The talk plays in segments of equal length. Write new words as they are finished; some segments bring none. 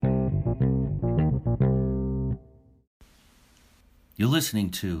You're listening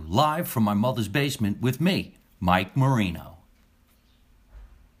to Live from My Mother's Basement with me, Mike Marino.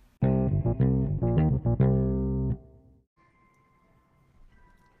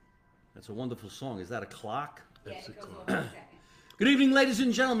 That's a wonderful song. Is that a clock? That's a clock. Good evening, ladies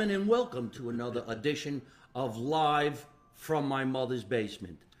and gentlemen, and welcome to another edition of Live from My Mother's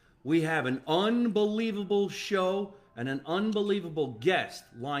Basement. We have an unbelievable show and an unbelievable guest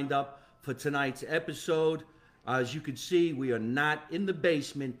lined up for tonight's episode. As you can see, we are not in the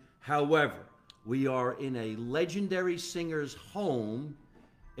basement. However, we are in a legendary singer's home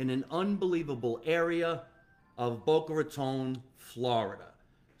in an unbelievable area of Boca Raton, Florida.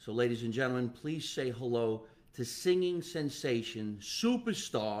 So, ladies and gentlemen, please say hello to singing sensation,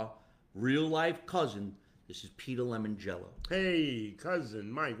 superstar, real-life cousin. This is Peter Lemongello. Hey,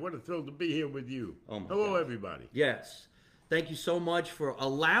 cousin Mike, what a thrill to be here with you. Hello, everybody. Yes. Thank you so much for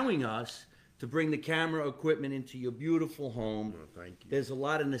allowing us to bring the camera equipment into your beautiful home. Oh, thank you. There's a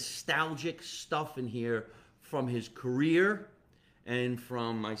lot of nostalgic stuff in here from his career and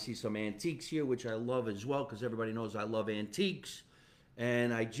from, I see some antiques here, which I love as well, because everybody knows I love antiques.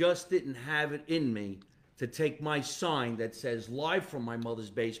 And I just didn't have it in me to take my sign that says Live from My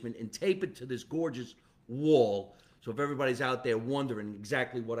Mother's Basement and tape it to this gorgeous wall. So if everybody's out there wondering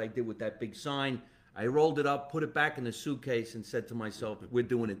exactly what I did with that big sign, I rolled it up, put it back in the suitcase, and said to myself, we're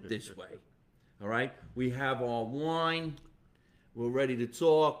doing it this way. All right? We have our wine. We're ready to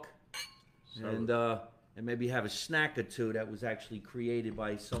talk. And maybe have a snack or two that was actually created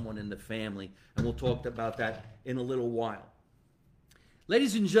by someone in the family. And we'll talk about that in a little while.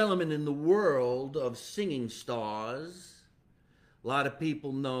 Ladies and gentlemen, in the world of singing stars, a lot of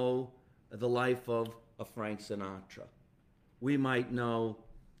people know the life of a Frank Sinatra. We might know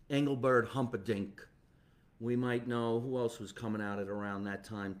Engelbert Humperdinck. We might know, who else was coming out at around that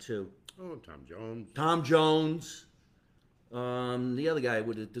time too? Oh, Tom Jones. Tom Jones. The other guy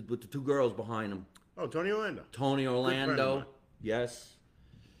with the two girls behind him. Oh, Tony Orlando. Tony Good friend of Orlando. mine. Yes.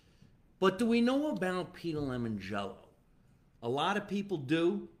 But do we know about Peter Lemongello? A lot of people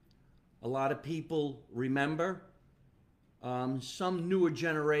do. A lot of people remember. Some newer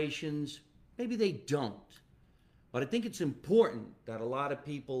generations, maybe they don't. But I think it's important that a lot of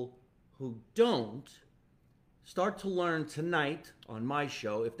people who don't start to learn tonight on my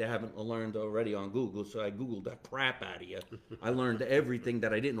show, if they haven't learned already on Google. So I Googled the crap out of you. I learned everything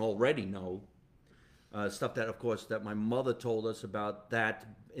that I didn't already know. Stuff that, of course, that my mother told us about that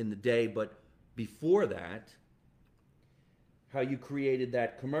in the day. But before that, how you created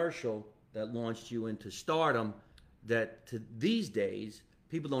that commercial that launched you into stardom, that to these days,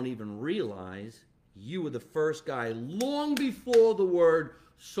 people don't even realize you were the first guy long before the word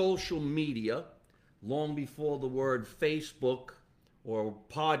social media, long before the word Facebook or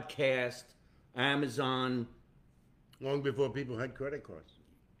podcast, Amazon. Long before people had credit cards.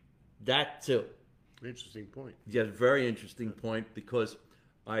 That too. Interesting point. Yeah, very interesting point, because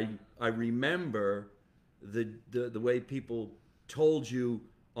I remember the way people told you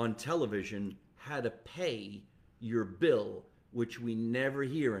on television how to pay your bill, which we never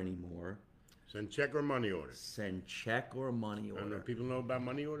hear anymore. Send check or money order. Send check or money I don't know order. if people know about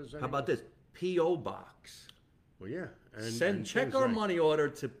money orders anymore. How about this? P.O. Box. Well, yeah. Send check things or like- money order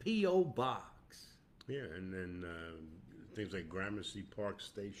to P.O. Box. Yeah, and then things like Gramercy Park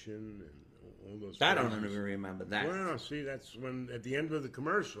Station and all those I don't places. even remember that. Well, see, that's when, at the end of the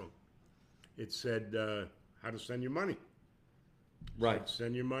commercial, it said how to send your money. Right.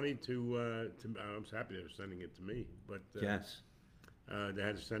 Send your money to I was happy they were sending it to me, but Yes. they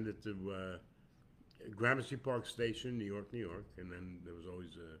had to send it to Gramercy Park Station, New York, and then there was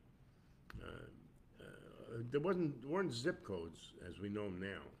always there weren't zip codes as we know them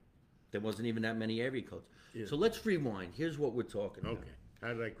now. There wasn't even that many area codes. Yeah. So let's rewind. Here's what we're talking about. Okay, how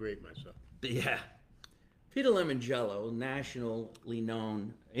did I create myself? Yeah. Peter Lemongello,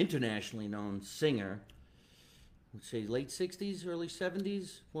 internationally known singer, let's say late 60s, early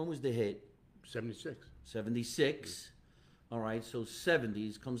 70s. When was the hit? 76. 76. All right, so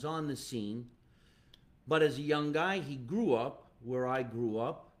 70s, comes on the scene. But as a young guy, he grew up where I grew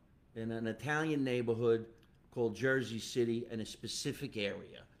up, in an Italian neighborhood called Jersey City, in a specific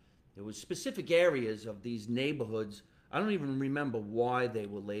area. There were specific areas of these neighborhoods. I don't even remember why they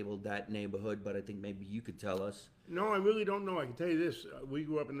were labeled that neighborhood, but I think maybe you could tell us. No, I really don't know. I can tell you this. We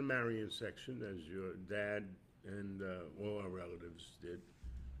grew up in the Marion section, as your dad and all our relatives did.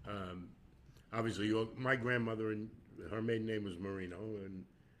 Obviously, my grandmother, and her maiden name was Marino, and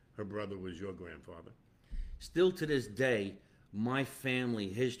her brother was your grandfather. Still to this day, my family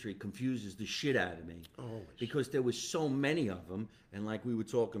history confuses the shit out of me. Always. Because there was so many of them, and like we were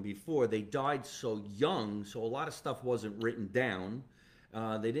talking before, they died so young, so a lot of stuff wasn't written down.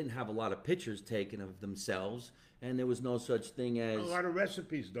 They didn't have a lot of pictures taken of themselves, and there was no such thing as... A lot of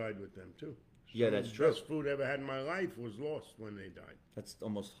recipes died with them too. Yeah, Some that's of the true. best food I ever had in my life was lost when they died That's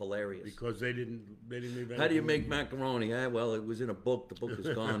almost hilarious. because they didn't leave. How do you anything. make macaroni? Well, it was in a book. The book is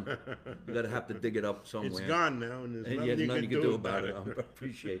gone. You gotta have to dig it up somewhere. It's gone now, and there's And nothing, nothing you can do about it. I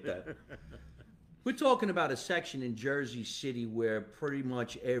appreciate that. We're talking about a section in Jersey City where pretty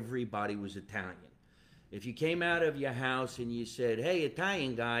much everybody was Italian. If you came out of your house and you said, "Hey,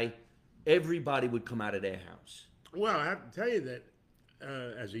 Italian guy," everybody would come out of their house. Well, I have to tell you that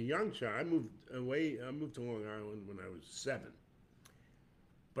as a young child, I moved away. I moved to Long Island when I was 7.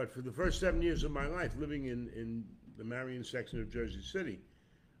 But for the first 7 years of my life, living in the Marion section of Jersey City,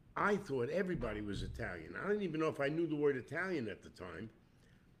 I thought everybody was Italian. I didn't even know if I knew the word Italian at the time.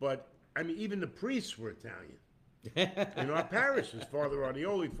 But, I mean, even the priests were Italian. In our parishes, Father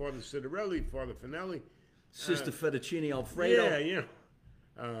Ardioli, Father Citarelli, Father Finelli. Sister Fettuccine Alfredo. Yeah, you know.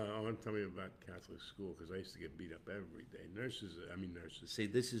 I want to tell you about Catholic school because I used to get beat up every day. Nurses. See,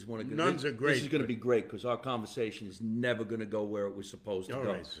 this is one of Nuns are great, This is going to but- be great because our conversation is never going to go where it was supposed to All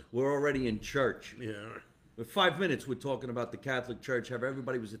go. right, sir. We're already in church. Yeah. all right. For 5 minutes, we're talking about the Catholic Church, how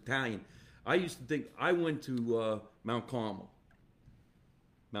everybody was Italian. I used to think, I went to Mount Carmel.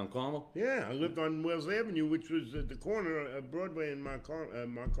 Mount Carmel? Yeah, I lived on Wales Avenue, which was at the corner of Broadway and Mount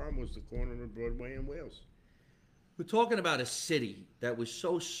Carmel was the corner of Broadway and Wales. We're talking about a city that was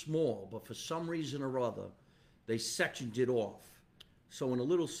so small, but for some reason or other, they sectioned it off. So in a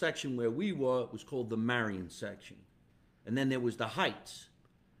little section where we were, it was called the Marion section. And then there was the Heights.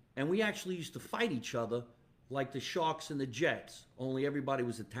 And we actually used to fight each other like the Sharks and the Jets, only everybody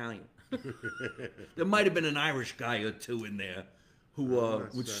was Italian. There might have been an Irish guy or two in there who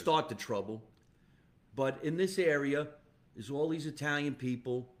would right. start the trouble. But in this area, there's all these Italian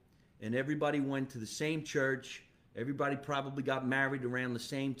people, and everybody went to the same church. Everybody probably got married around the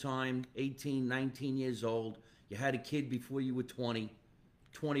same time, 18, 19 years old. You had a kid before you were 20,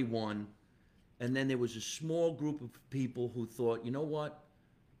 21. And then there was a small group of people who thought, you know what?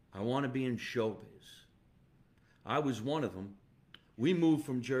 I want to be in showbiz. I was one of them. We moved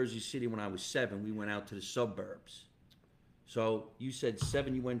from Jersey City when I was 7. We went out to the suburbs. So you said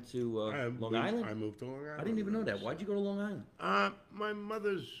 7, you went to Long Island? I moved to Long Island. I didn't even know that. Why'd you go to Long Island? My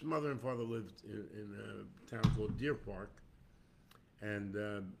mother's mother and father lived in a town called Deer Park, and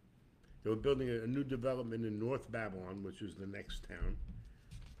they were building a new development in North Babylon, which is the next town.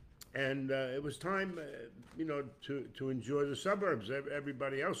 And it was time, to enjoy the suburbs.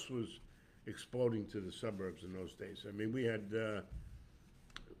 Everybody else was exploding to the suburbs in those days. I mean, we had the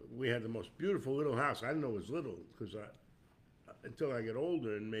most beautiful little house. I didn't know it was little because until I got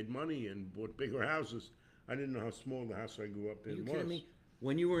older and made money and bought bigger houses, I didn't know how small the house I grew up in Are you was. kidding me?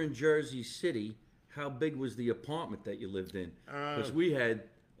 When you were in Jersey City, how big was the apartment that you lived in? Because we had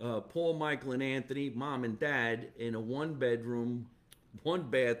Paul, Michael, and Anthony, mom and dad, in a 1-bedroom,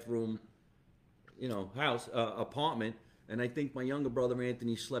 1-bathroom, house, apartment. And I think my younger brother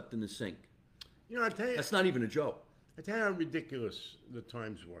Anthony slept in the sink. I tell you, That's not even a joke. I tell you how ridiculous the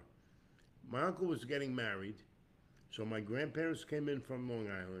times were. My uncle was getting married, so my grandparents came in from Long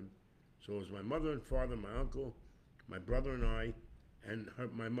Island. So it was my mother and father, my uncle, my brother and I, and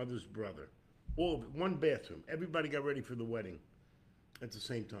my mother's brother. All 1 bathroom. Everybody got ready for the wedding at the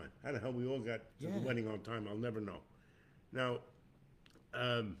same time. How the hell we all got to the Yeah. wedding on time, I'll never know. Now,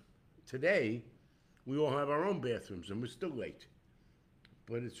 today, we all have our own bathrooms, and we're still late.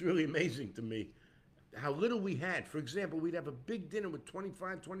 But it's really amazing to me how little we had. For example, we'd have a big dinner with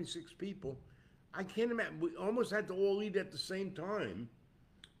 25, 26 people. I can't imagine. We almost had to all eat at the same time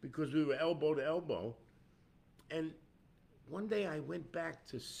because we were elbow to elbow. And one day I went back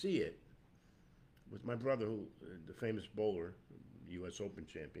to see it with my brother, who the famous bowler, U.S. Open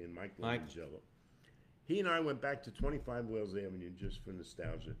champion, Mike Longello. He and I went back to 25 Wales Avenue just for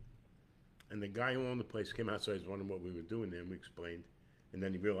nostalgia. And the guy who owned the place came outside, was wondering what we were doing there, and we explained. And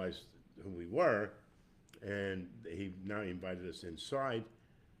then he realized who we were, and he now invited us inside.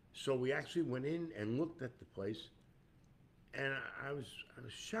 So we actually went in and looked at the place, and I was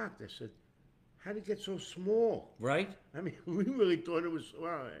shocked. I said, "How did it get so small?" Right? I mean, we really thought it was.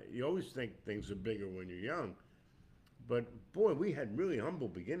 Well, you always think things are bigger when you're young, but boy, we had really humble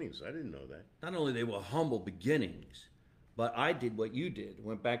beginnings. I didn't know that. Not only they were humble beginnings, but I did what you did.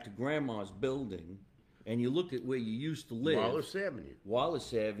 Went back to Grandma's building, and you looked at where you used to live. Wallace Avenue,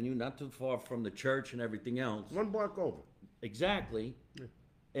 Wallace Avenue, not too far from the church and everything else. 1 block over. Exactly.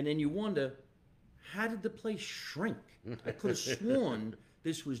 And then you wonder, how did the place shrink? I could have sworn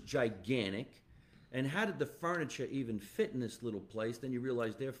this was gigantic. And how did the furniture even fit in this little place? Then you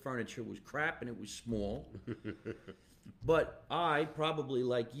realize their furniture was crap and it was small. But I, probably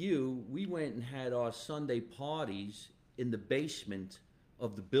like you, we went and had our Sunday parties in the basement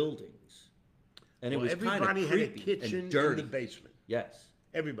of the buildings. And it was kind of everybody had a creepy kitchen and in dirty. the basement. Yes.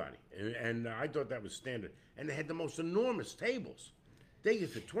 Everybody. And I thought that was standard. And they had the most enormous tables. They could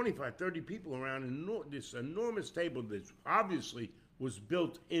fit 25, 30 people around this enormous table that obviously was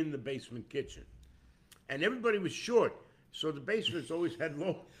built in the basement kitchen. And everybody was short, so the basements always had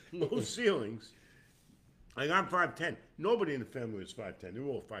low ceilings. Like I'm 5'10". Nobody in the family was 5'10". They were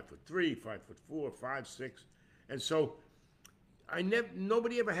all 5'3", 5'4", 5'6". And so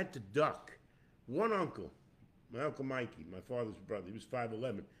nobody ever had to duck. One uncle, my Uncle Mikey, my father's brother, he was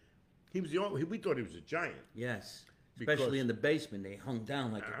 5'11". He was we thought he was a giant. Yes. Because- Especially in the basement, they hung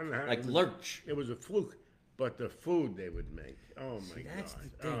down like I don't know how- like it was- lurch. It was a fluke, but the food they would make. Oh my That's God. the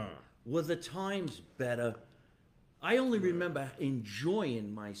thing. Ah. Were the times better? I only remember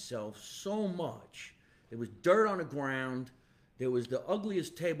enjoying myself so much. There was dirt on the ground. There was the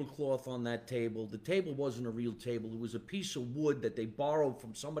ugliest tablecloth on that table. The table wasn't a real table. It was a piece of wood that they borrowed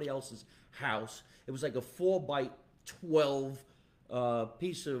from somebody else's house. It was like a 4x12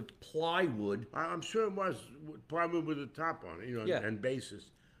 piece of plywood. I'm sure it was probably with a top on it, Yeah. and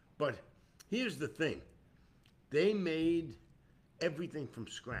bases. But here's the thing. They made everything from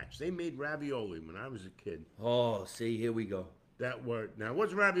scratch. They made ravioli when I was a kid. Oh, see, here we go. Now it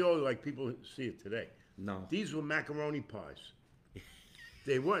wasn't ravioli like people see it today. No. These were macaroni pies.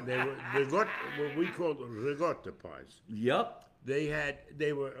 They weren't. They were what we called ricotta pies. Yep.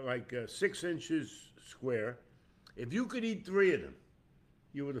 They were like 6 inches square. If you could eat 3 of them,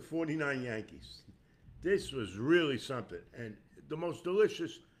 you were the 49 Yankees. This was really something. And the most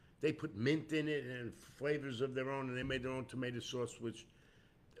delicious, they put mint in it and flavors of their own, and they made their own tomato sauce, which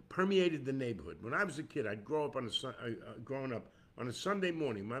permeated the neighborhood. When I was a kid, I'd growing up on a Sunday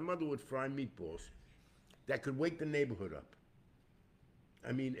morning, my mother would fry meatballs that could wake the neighborhood up.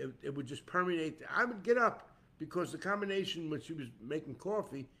 I mean, it would just permeate. I would get up because the combination when she was making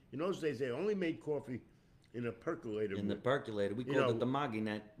coffee, in those days they only made coffee in a percolator. In the percolator. We You called know, it the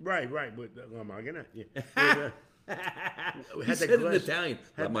Maginette. Right, with the La Maginette, yeah. He said it in Italian.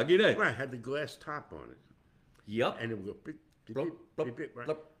 La Maginette. Right, had the glass top on it. Yep. And it would go beep, beep, Blop, beep, blop, beep, beep, right?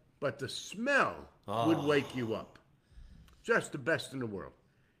 blop. But the smell would wake you up. Just the best in the world.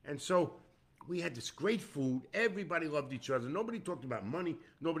 And so we had this great food. Everybody loved each other. Nobody talked about money.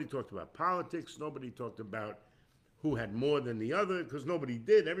 Nobody talked about politics. Nobody talked about who had more than the other, because nobody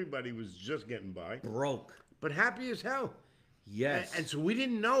did. Everybody was just getting by. Broke. But happy as hell. Yes. And so we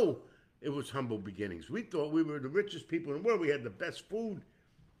didn't know it was humble beginnings. We thought we were the richest people in the world. We had the best food.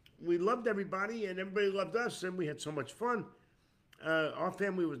 We loved everybody, and everybody loved us, and we had so much fun. Our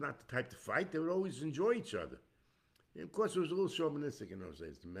family was not the type to fight. They would always enjoy each other. And of course, it was a little chauvinistic in those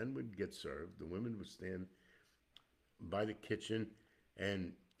days. The men would get served. The women would stand by the kitchen,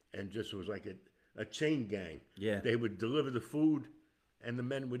 and just it was like a chain gang. Yeah. They would deliver the food, and the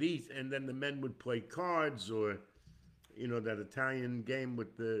men would eat, and then the men would play cards or, that Italian game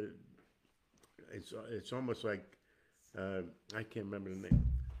with the. It's almost like I can't remember the name.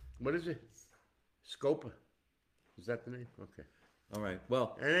 What is it? Scopa. Is that the name? Okay. All right.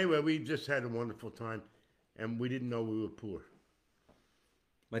 Well, And anyway, we just had a wonderful time, and we didn't know we were poor.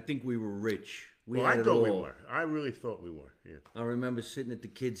 I think we were rich. Well, had I it thought we all. were. I really thought we were. Yeah. I remember sitting at the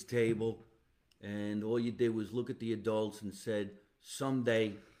kids' table, and all you did was look at the adults and said,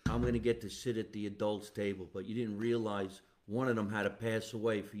 "Someday I'm going to get to sit at the adults' table." But you didn't realize one of them had to pass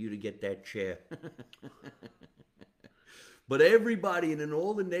away for you to get that chair. But everybody in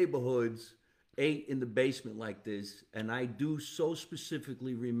all the neighborhoods ate in the basement like this, and I do so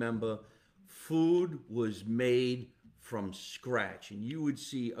specifically remember food was made from scratch, and you would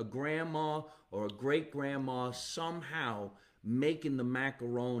see a grandma or a great-grandma somehow making the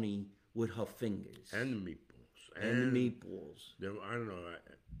macaroni with her fingers And the meatballs. and the meatballs. I don't know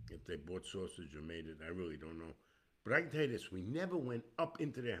if they bought sausage or made it. I really don't know. But I can tell you this. We never went up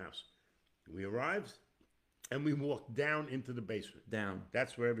into their house. We arrived, and we walked down into the basement. Down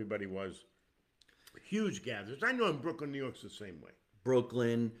That's where everybody was. Huge gatherings. I know in Brooklyn, New York's the same way.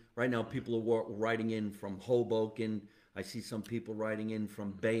 Brooklyn. Right now, people are writing in from Hoboken. I see some people writing in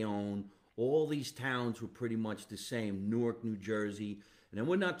from Bayonne. All these towns were pretty much the same. Newark, New Jersey. And then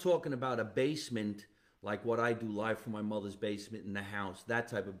we're not talking about a basement like what I do live from my mother's basement in the house, that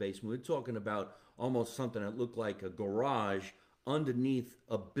type of basement. We're talking about almost something that looked like a garage underneath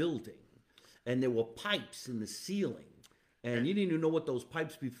a building. And there were pipes in the ceiling. And you didn't even know what those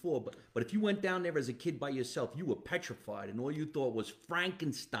pipes before, but if you went down there as a kid by yourself, you were petrified, and all you thought was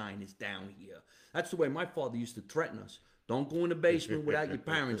Frankenstein is down here. That's the way my father used to threaten us. Don't go in the basement without your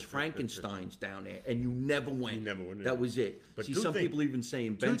parents. Frankenstein's down there, and you never went. You never went in. That was it. But See, two some things- people even say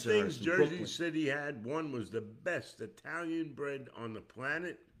in Two things Bensonhurst, in Jersey Brooklyn. City had. One was the best Italian bread on the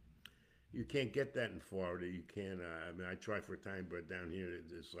planet. You can't get that in Florida. You can't. I mean, I try for Italian bread down here.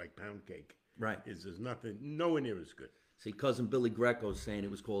 It's like pound cake. Right. There's nothing, nowhere near as good. See, cousin Billy Greco's saying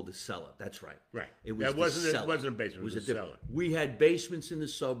it was called the cellar. That's right. Right. It was That the wasn't it cellar. wasn't a basement. It was a different- cellar. We had basements in the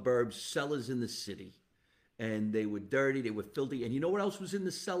suburbs, cellars in the city, and they were dirty. They were filthy. And you know what else was in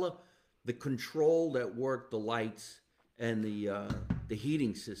the cellar? The control that worked the lights and the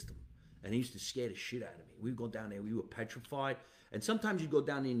heating system. And it used to scare the shit out of me. We'd go down there. We were petrified. And sometimes you go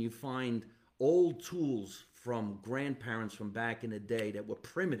down there and you find old tools from grandparents from back in the day that were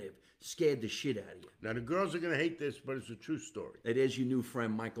primitive, scared the shit out of you. Now the girls are gonna hate this, but it's a true story. It is your new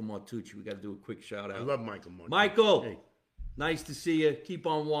friend, Michael Martucci. We got to do a quick shout out. I love Michael Martin. Michael, Hey. nice to see you. Keep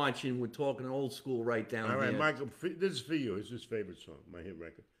on watching. We're talking old school right down All right, here. Michael. This is for you. It's his favorite song, my hit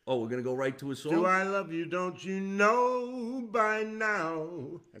record. Oh, we're going to go right to a song? Do I love you? Don't you know by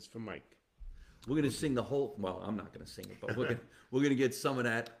now? That's for Mike. We're going to sing the whole... Well, I'm not going to sing it, but we're gonna get some of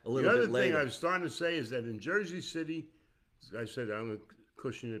that a The little other bit thing later. I was starting to say is that in Jersey City, I said I'm going to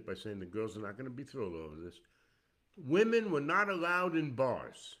cushion it by saying the girls are not going to be thrilled over this. Women were not allowed in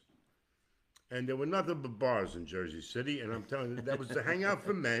bars. And there were nothing but bars in Jersey City. And I'm telling you, that was the hangout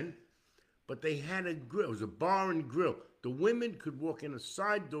for men. But they had a grill. It was a bar and grill. The women could walk in a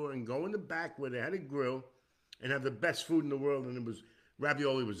side door and go in the back where they had a grill and have the best food in the world. And it was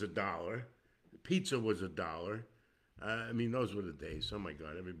ravioli was $1. Pizza was $1. I mean, those were the days. Oh, my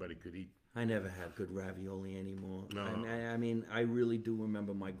God. Everybody could eat. I never had good ravioli anymore. No. I mean, I really do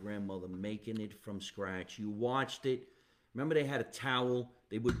remember my grandmother making it from scratch. You watched it. Remember they had a towel?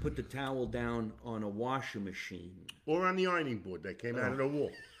 They would put the towel down on a washing machine. Or on the ironing board that came out of the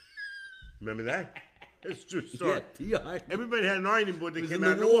wall. Remember that? It's a true story. Yeah. Everybody had an ironing board that was came in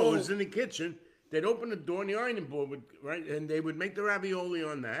out the of the wall. wall. It was in the kitchen. They'd open the door and the ironing board would, right? And they would make the ravioli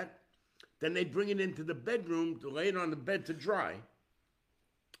on that. Then they'd bring it into the bedroom to lay it on the bed to dry.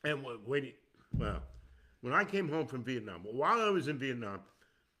 And well, when I came home from Vietnam, while I was in Vietnam,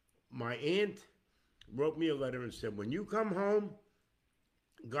 my aunt wrote me a letter and said, when you come home,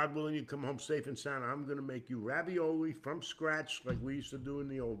 God willing, you come home safe and sound, I'm going to make you ravioli from scratch like we used to do in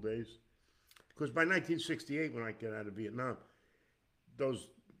the old days. Because by 1968, when I got out of Vietnam, those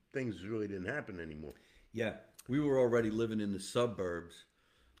things really didn't happen anymore. Yeah, we were already living in the suburbs.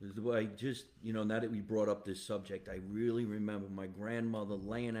 I just, now that we brought up this subject, I really remember my grandmother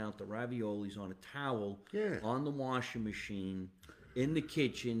laying out the raviolis on a towel on the washing machine in the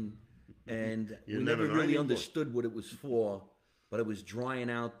kitchen, and You we never never know really anymore. understood what it was for, but it was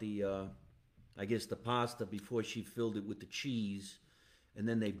drying out the, I guess, the pasta before she filled it with the cheese, and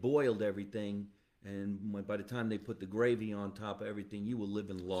then they boiled everything, and by the time they put the gravy on top of everything, you were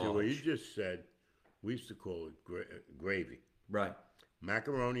living large. See, what you just said, we used to call it gravy. Right.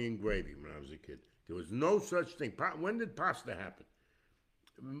 Macaroni and gravy when I was a kid. There was no such thing. When did pasta happen?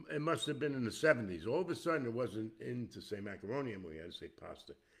 It must have been in the 70s. All of a sudden, it wasn't in to say macaroni anymore. You had to say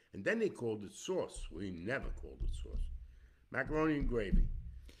pasta. And then they called it sauce. We never called it sauce. Macaroni and gravy.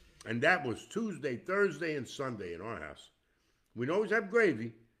 And that was Tuesday, Thursday, and Sunday in our house. We'd always have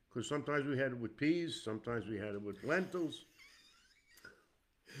gravy because sometimes we had it with peas, sometimes we had it with lentils.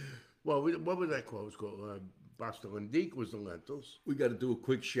 Well, what was that called? It was called Bastalandique was the lentils. We got to do a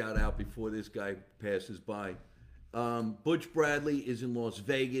quick shout out before this guy passes by. Butch Bradley is in Las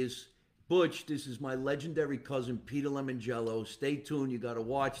Vegas. Butch, this is my legendary cousin, Peter Lemongello. Stay tuned. You got to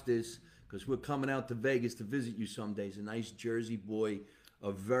watch this because we're coming out to Vegas to visit you someday. He's a nice Jersey boy,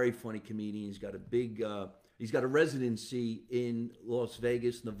 a very funny comedian. He's got a big, he's got a residency in Las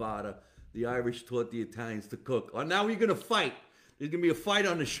Vegas, Nevada. The Irish taught the Italians to cook. Oh, now we're going to fight. There's going to be a fight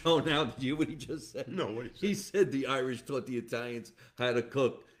on the show now. Did you hear what he just said? No, what did he say? He said the Irish taught the Italians how to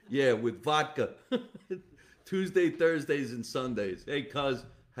cook. Yeah, with vodka. Tuesday, Thursdays, and Sundays. Hey, cuz,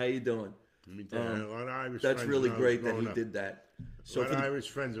 how you doing? Let me tell you, a lot of Irish That's friends really when I was great that growing he up. did that. A So lot for of the, Irish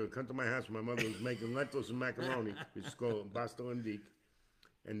friends would come to my house. My mother was making lentils and macaroni. It's called Bastalandique.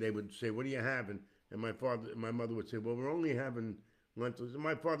 And they would say, what are you having? And my mother would say, well, we're only having lentils. And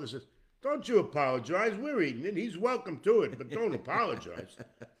my father says, don't you apologize. We're eating it. He's welcome to it, but don't apologize.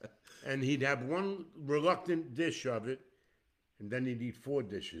 And he'd have one reluctant dish of it, and then he'd eat 4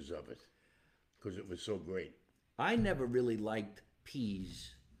 dishes of it because it was so great. I never really liked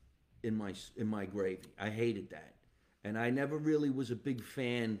peas in my gravy. I hated that. And I never really was a big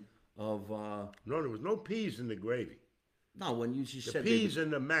fan of No, there was no peas in the gravy. No, when you just The said peas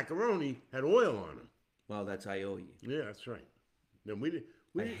and the macaroni had oil on them. well, that's I owe you. Yeah, that's right. Then we did.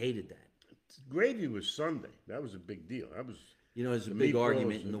 I hated that. Gravy was Sunday. That was a big deal. That was. You know, there's a The big meatballs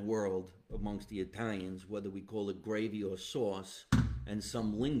argument in and- the world amongst the Italians whether we call it gravy or sauce. And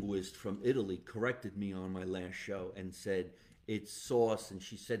some linguist from Italy corrected me on my last show and said it's sauce, and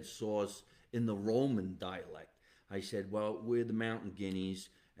she said sauce in the Roman dialect. I said, well, we're the Mountain Guineas,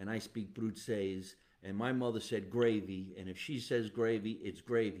 and I speak Bruzzese, and my mother said gravy, and if she says gravy, it's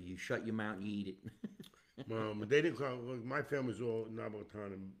gravy. You shut your mouth and you eat it. But they didn't call. Look, my family's all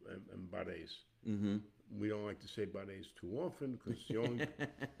Napolitan and Barese. Mm-hmm. We don't like to say Barese too often because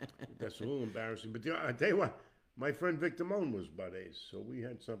that's a little embarrassing. But I tell you what, my friend Victor Moan was Barese, so we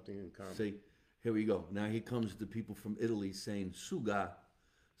had something in common. See, here we go. Now here comes the people from Italy saying suga,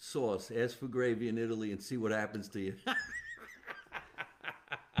 sauce. Ask for gravy in Italy and see what happens to you.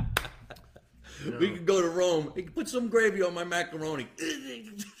 We could go to Rome. Hey, put some gravy on my macaroni.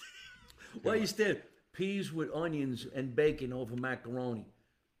 Why you stand? Peas with onions and bacon over macaroni.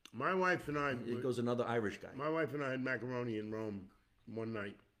 My wife and I. It goes another Irish guy. My wife and I had macaroni in Rome one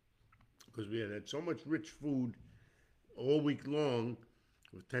night because we had so much rich food all week long,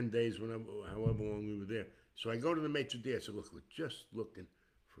 for 10 days, however long we were there. So I go to the maitre d', I said, look, we're just looking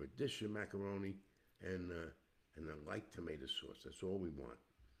for a dish of macaroni and a light tomato sauce. That's all we want.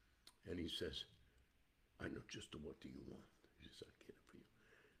 And he says, I know just what do you want. He says, I'll get it for you.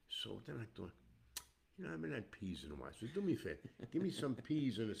 So then I thought, I haven't had peas in a while. So do me a favor. Give me some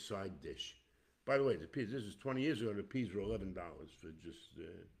peas and a side dish. By the way, the peas, this is 20 years ago, the peas were $11 for just,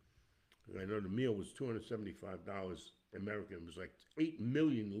 I know the meal was $275 American. It was like 8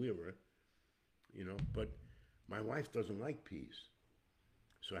 million lira, but my wife doesn't like peas.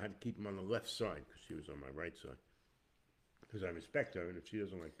 So I had to keep them on the left side because she was on my right side. Because I respect her, and if she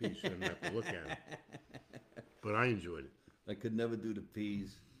doesn't like peas, she doesn't have to look at them. But I enjoyed it. I could never do the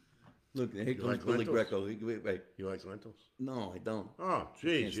peas. Look, here comes like Billy lentils? Greco. Wait. You like lentils? No, I don't. Oh,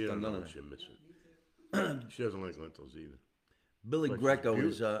 geez, can't you don't stand know none of what you're missing. She doesn't like lentils either. Billy But Greco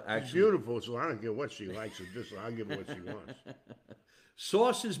she's is actually... She's beautiful, so I don't care what she likes or dislikes. I'll give her what she wants.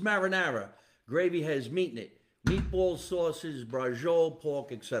 Sauce is marinara. Gravy has meat in it. Meatball sauces, braciole,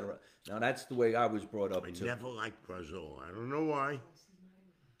 pork, etc. Now that's the way I was brought up I too. never liked braciole. I don't know why,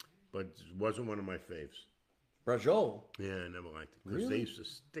 but it wasn't one of my faves. Braciole? Yeah, I never liked it because they used to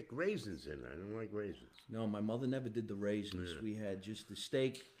stick raisins in it. I don't like raisins. No, my mother never did the raisins. We had just the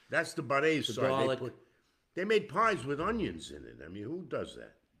steak. That's the Barese side. garlic. They made pies with onions in it. I mean, who does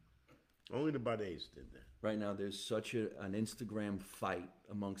that? Only the Barese did that. Right now, there's such an Instagram fight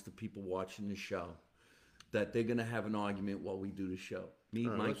amongst the people watching the show that they're going to have an argument while we do the show. Me,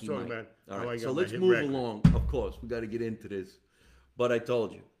 All right, Mikey, let's talk Mike. about All how I right, got so my let's hit move record. along. Of course, we got to get into this. But I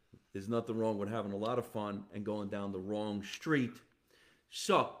told you, there's nothing wrong with having a lot of fun and going down the wrong street.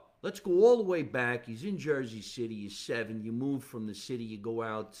 So let's go all the way back. He's in Jersey City. You're 7. You move from the city. You go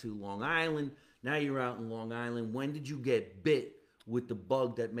out to Long Island. Now you're out in Long Island. When did you get bit with the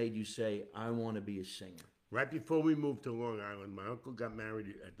bug that made you say, I want to be a singer? Right before we moved to Long Island, my uncle got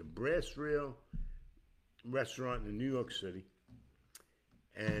married at the Brass Rail restaurant in New York City,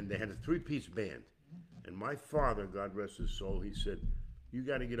 and they had a 3-piece band. And my father, God rest his soul, he said, you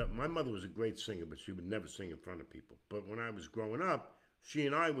got to get up. My mother was a great singer, but she would never sing in front of people. But when I was growing up, she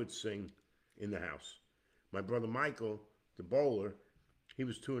and I would sing in the house. My brother Michael, the bowler, he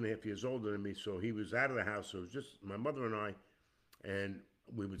was 2.5 years older than me, so he was out of the house. So it was just my mother and I, and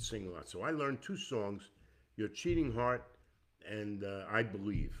we would sing a lot. So I learned 2 songs, Your Cheating Heart and I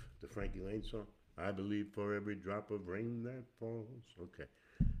Believe, the Frankie Lane song. I believe for every drop of rain that falls. Okay.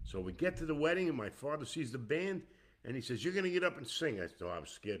 So we get to the wedding, and my father sees the band, and he says, you're going to get up and sing. I said, oh, I was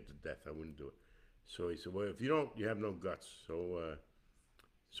scared to death. I wouldn't do it. So he said, well, if you don't, you have no guts. So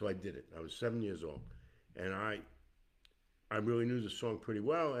I did it. I was 7 years old. And I really knew the song pretty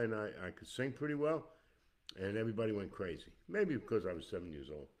well, and I could sing pretty well, and everybody went crazy. Maybe because I was 7 years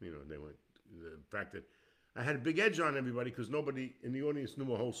old. They went, the fact that I had a big edge on everybody because nobody in the audience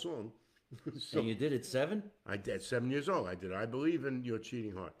knew a whole song. So And you did it 7? I did at 7 years old. I did I Believe in Your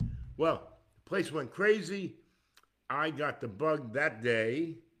Cheating Heart. Well, the place went crazy. I got the bug that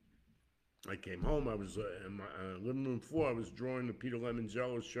day. I came home. I was in my living room floor. I was drawing the Peter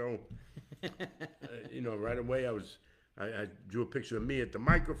Lemongello show. Right away I drew a picture of me at the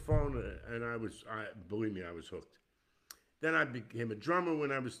microphone, and believe me, I was hooked. Then I became a drummer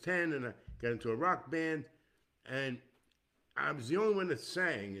when I was 10, and I got into a rock band, and I was the only one that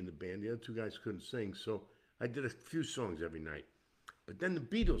sang in the band. The other 2 guys couldn't sing, so I did a few songs every night. But then the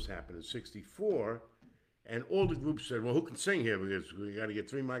Beatles happened in '64, and all the groups said, well, who can sing here? Because we got to get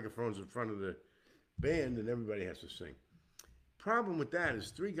 3 microphones in front of the band, and everybody has to sing. Problem with that is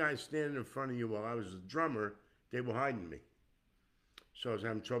 3 guys standing in front of you while I was a drummer, they were hiding me. So I was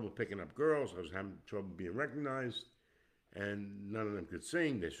having trouble picking up girls. I was having trouble being recognized. And none of them could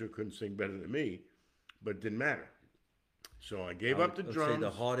sing. They sure couldn't sing better than me, but it didn't matter. So I gave up the I would drums. say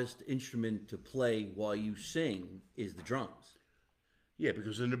the hardest instrument to play while you sing is the drums. Yeah,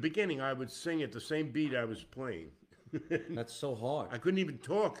 because in the beginning I would sing at the same beat I was playing. That's so hard. I couldn't even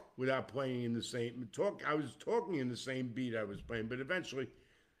talk without playing in the same talk. I was talking in the same beat I was playing, but eventually,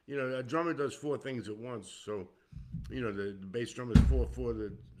 a drummer does 4 things at once. So, the bass drum is 4/4,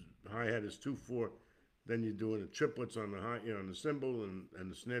 the hi hat is 2/4. Then you're doing the triplets on the on the cymbal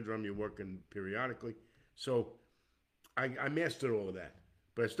and the snare drum. You're working periodically. So, I mastered all of that,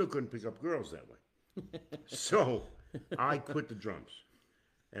 but I still couldn't pick up girls that way. So, I quit the drums,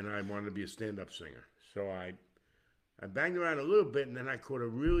 and I wanted to be a stand-up singer. So I banged around a little bit, and then I caught a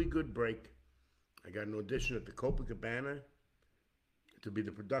really good break. I got an audition at the Copacabana to be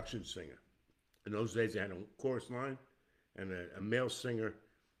the production singer. In those days, they had a chorus line, and a male singer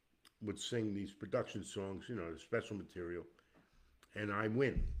would sing these production songs, the special material, and I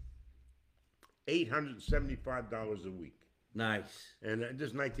win. $875 a week. Nice. And this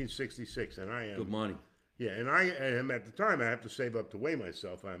is 1966, and I am... Good money. Yeah, and I am, at the time, I have to save up to weigh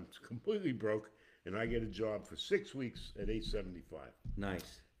myself. I'm completely broke. And I get a job for 6 weeks at $875.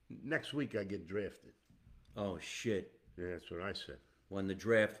 Nice. Next week I get drafted. Oh, shit. Yeah, that's what I said. When the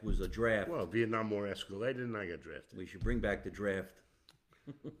draft was a draft. Well, Vietnam War escalated and I got drafted. We should bring back the draft.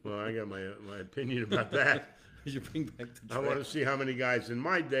 Well, I got my opinion about that. We should bring back the I draft. want to see how many guys in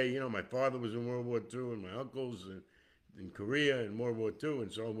my day, my father was in World War II and my uncles in Korea in World War II.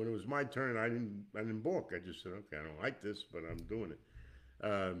 And so when it was my turn, I didn't balk. I just said, okay, I don't like this, but I'm doing it.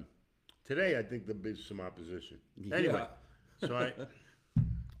 Today, I think there'll be some opposition. Anyway, so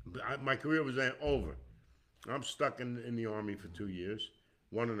my career was over. I'm stuck in the Army for 2 years,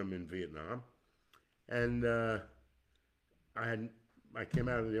 one of them in Vietnam. And I came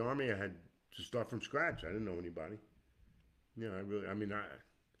out of the Army, I had to start from scratch. I didn't know anybody. I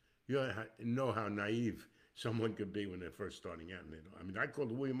know how naive someone could be when they're first starting out. I called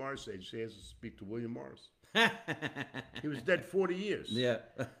the William Morris Agency. I had to speak to William Morris. He was dead 40 years. Yeah.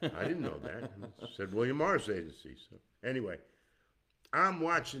 I didn't know that. It said William Morris Agency. So anyway, I'm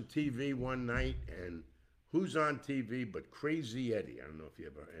watching TV one night, and who's on TV but Crazy Eddie? I don't know if you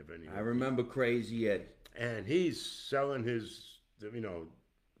ever have any. I remember Crazy Eddie. And he's selling his,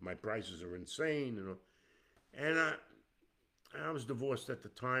 my prices are insane. And I was divorced at the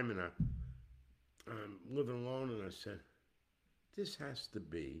time, and I'm living alone, and I said, this has to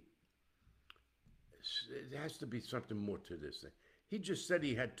be. It has to be something more to this thing. He just said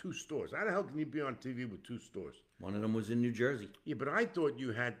he had 2 stores. How the hell can you be on TV with 2 stores? One of them was in New Jersey. Yeah, but I thought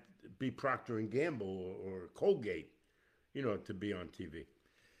you had to be Procter & Gamble or Colgate, to be on TV.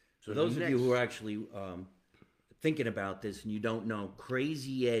 So For those of you who are actually thinking about this and you don't know,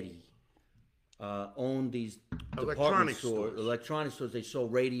 Crazy Eddie owned these Electronic stores. Electronic stores. They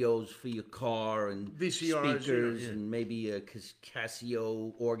sold radios for your car and VCRs, speakers and maybe a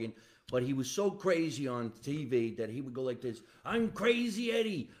Casio organ. But he was so crazy on TV that he would go like this: I'm Crazy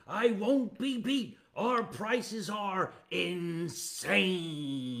Eddie. I won't be beat. Our prices are insane.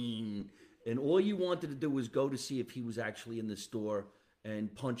 And all you wanted to do was go to see if he was actually in the store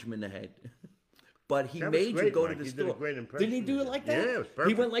and punch him in the head. But he That was made you great, go Mike. to the He store. did a great impression Didn't he do of it it. like that? Yeah, it was He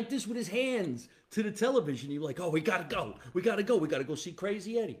perfect. went like this with his hands to the television. You were like, oh, we gotta go. We gotta go. We gotta go see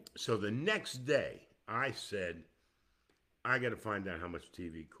Crazy Eddie. So the next day, I said, I got to find out how much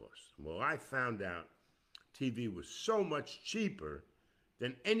TV costs. Well, I found out TV was so much cheaper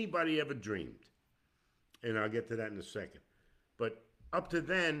than anybody ever dreamed. And I'll get to that in a second. But up to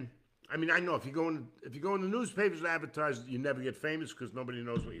then, I know if you go in the newspapers and advertise, you never get famous because nobody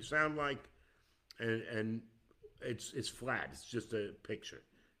knows what you sound like, and it's flat. It's just a picture.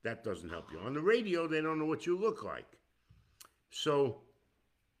 That doesn't help you. On the radio, they don't know what you look like. So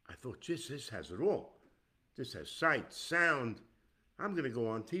I thought, just this has it all. This has sight, sound. I'm going to go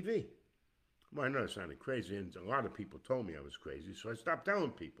on TV. Well, I know it sounded crazy, and a lot of people told me I was crazy, so I stopped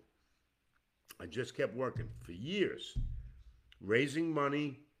telling people. I just kept working for years, raising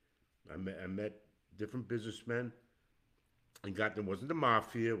money. I met different businessmen and there wasn't the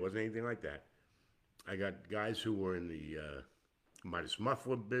mafia, wasn't anything like that. I got guys who were in the Midas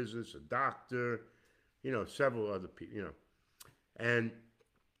Muffler business, a doctor, several other people, And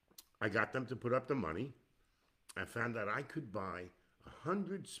I got them to put up the money. I found out I could buy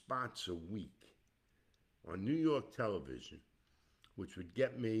 100 spots a week on New York television, which would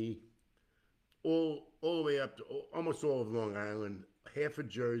get me all the way up to almost all of Long Island, half of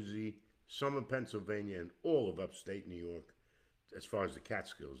Jersey, some of Pennsylvania, and all of upstate New York as far as the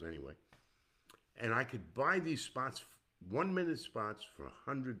Catskills anyway. And I could buy these spots, 1 minute spots, for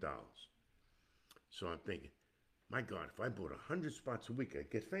 $100. So I'm thinking, my God, if I bought 100 spots a week,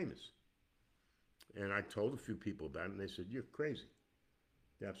 I'd get famous. And I told a few people about it, and they said, "You're crazy.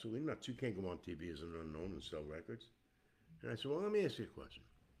 You're absolutely nuts. You can't go on TV as an unknown and sell records." And I said, "Well, let me ask you a question.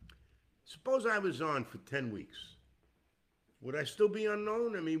 Suppose I was on for 10 weeks. Would I still be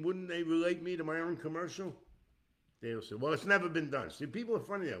unknown? I mean, wouldn't they relate me to my own commercial?" They'll say, "Well, it's never been done." See, people are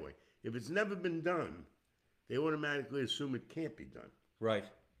funny that way. If it's never been done, they automatically assume it can't be done. Right.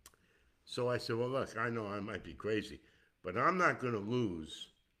 So I said, "Well, look, I know I might be crazy, but I'm not going to lose,"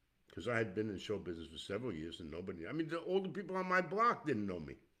 because I had been in show business for several years and nobody, I mean, all the people on my block didn't know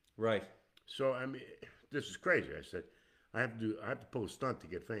me. Right. So, I mean, this is crazy. I said, I have to pull a stunt to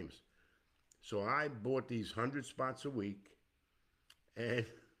get famous. So I bought these 100 spots a week, and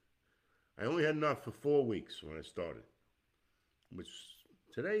I only had enough for 4 weeks when I started, which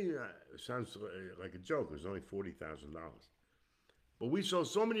today sounds like a joke. It was only $40,000. But we sold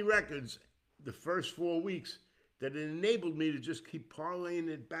so many records the first 4 weeks that it enabled me to just keep parlaying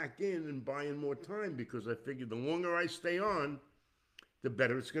it back in and buying more time, because I figured the longer I stay on, the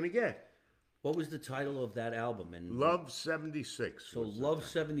better it's going to get. What was the title of that album? And Love 76. So Love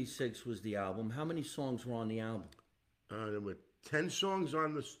 76 was the album. How many songs were on the album? There were 10 songs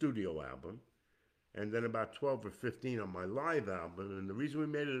on the studio album, and then about 12 or 15 on my live album. And the reason we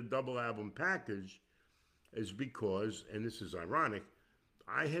made it a double album package is because, and this is ironic,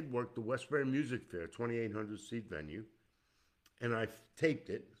 I had worked the Westbury Music Fair, 2,800 seat venue, and I taped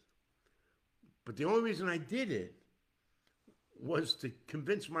it. But the only reason I did it was to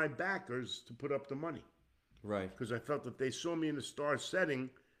convince my backers to put up the money. Right. Because I felt that they saw me in a star setting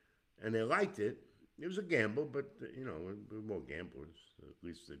and they liked it. It was a gamble, but, you know, we're more gamblers. At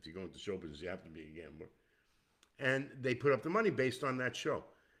least if you go into show business, you have to be a gambler. And they put up the money based on that show.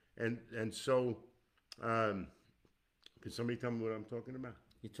 And so, can somebody tell me what I'm talking about?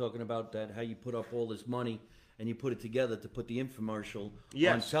 You're talking about that, how you put up all this money and you put it together to put the infomercial on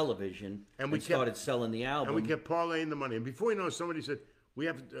Yes. television, And we started selling the album. And we kept parlaying the money. And before you know it, somebody said, we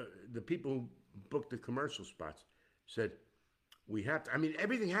have the people who booked the commercial spots said, we have to, I mean,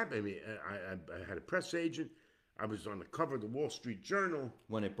 everything happened. I mean, I had a press agent. I was on the cover of the Wall Street Journal.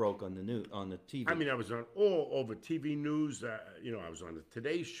 When it broke on the TV. I mean, I was on all over TV news. You know, I was on the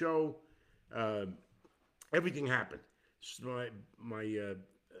Today Show. Everything happened. So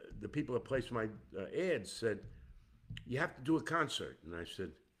the people that placed my ads said, you have to do a concert. And I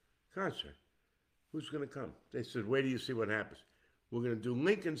said, concert? Who's going to come? They said, wait till you see what happens. We're going to do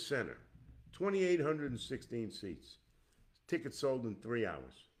Lincoln Center, 2,816 seats. Tickets sold in 3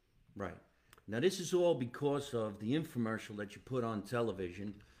 hours. Right. Now, this is all because of the infomercial that you put on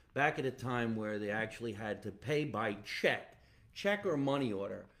television back at a time where they actually had to pay by check or money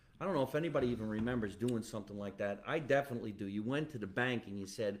order. I don't know if anybody even remembers doing something like that. I definitely do. You went to the bank and you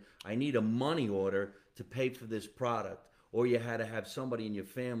said, I need a money order to pay for this product. Or you had to have somebody in your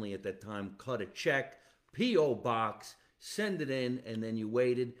family at that time cut a check, P.O. box, send it in, and then you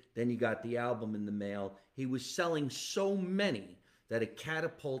waited. Then you got the album in the mail. He was selling so many that it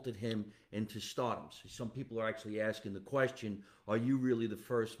catapulted him into stardom. So some people are actually asking the question, are you really the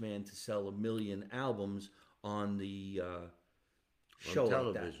first man to sell 1 million albums on the show on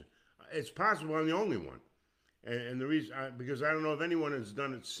television? Like that? It's possible I'm the only one. And the reason, because I don't know if anyone has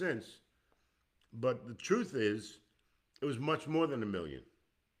done it since, but the truth is, it was much more than 1 million.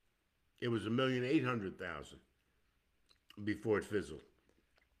 It was 1,800,000 before it fizzled.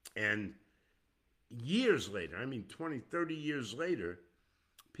 And years later, I mean 20, 30 years later,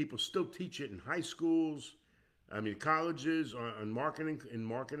 people still teach it in high schools, I mean colleges, in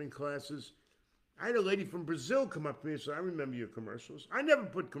marketing classes. I had a lady from Brazil come up to me and say, I remember your commercials. I never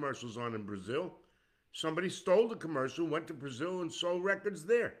put commercials on in Brazil. Somebody stole the commercial, went to Brazil and sold records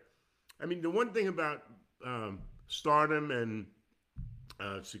there. I mean, the one thing about stardom and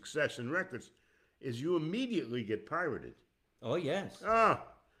success in records is you immediately get pirated. Oh, yes. Ah.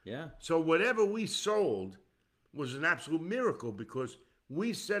 Yeah. So whatever we sold was an absolute miracle because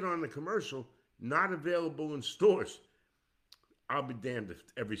we said on the commercial, not available in stores. I'll be damned if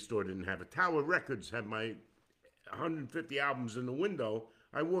every store didn't have it. Tower Records had my 150 albums in the window.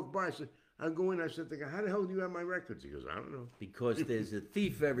 I walked by, I go in, I said, how the hell do you have my records? He goes, I don't know. Because there's a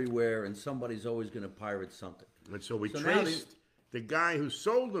thief everywhere and somebody's always going to pirate something. And so we So traced the guy who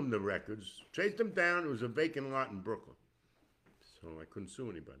sold them the records, traced him down. It was a vacant lot in Brooklyn. So I couldn't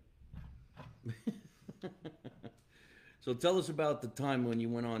sue anybody. So tell us about the time when you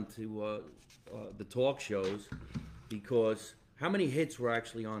went on to the talk shows, because how many hits were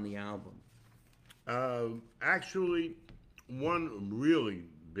actually on the album? Actually, one really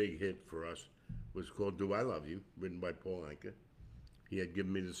big hit for us was called "Do I Love You," written by Paul Anka. He had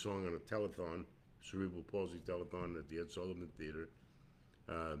given me the song on a telethon, cerebral palsy telethon at the Ed Sullivan Theater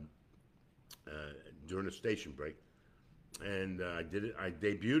uh, during a station break, and I did it. I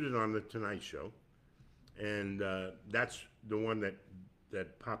debuted it on the Tonight Show, and that's the one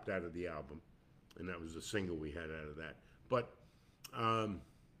that popped out of the album, and that was the single we had out of that. But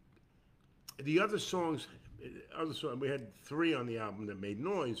the other songs, we had 3 on the album that made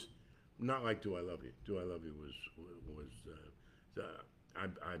noise, not like "Do I Love You." "Do I Love You" was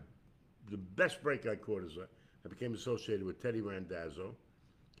the best break I caught is I became associated with Teddy Randazzo.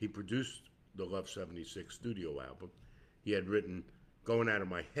 He produced the Love 76 studio album. He had written "Going Out of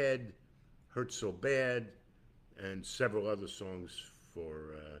My Head," "Hurt So Bad," and several other songs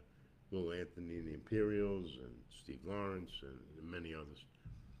for Little Anthony and the Imperials and Steve Lawrence and many others.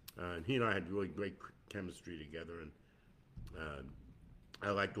 And he and I had really great chemistry together, and I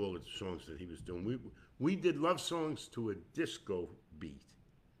liked all the songs that he was doing. We did love songs to a disco beat,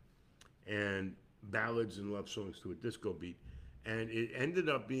 and ballads and love songs to a disco beat, and it ended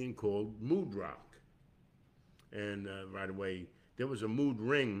up being called mood rock. And right away, there was a mood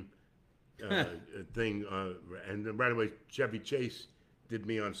ring thing, and then right away, Chevy Chase did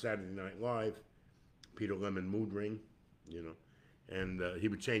me on Saturday Night Live, Peter Lemon mood ring, and he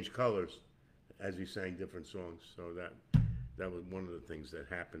would change colors as he sang different songs. So that was one of the things that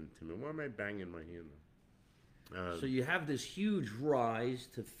happened to me. Why am I banging my hand? So you have this huge rise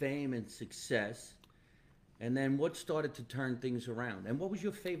to fame and success, and then what started to turn things around? And what was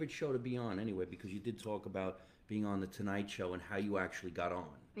your favorite show to be on anyway? Because you did talk about being on the Tonight Show and how you actually got on.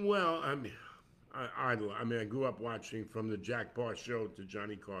 Well, I grew up watching from the Jack Paar Show to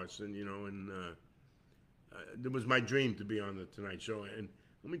Johnny Carson, and it was my dream to be on the Tonight Show. And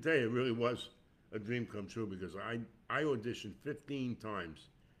let me tell you, it really was a dream come true, because I auditioned 15 times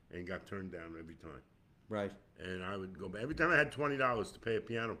and got turned down every time. Right. And I would go, every time I had $20 to pay a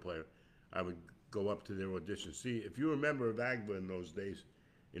piano player, I would go up to their audition. See, if you're a member of AGBA in those days,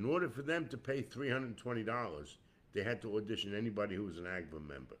 in order for them to pay $320, they had to audition anybody who was an AGBA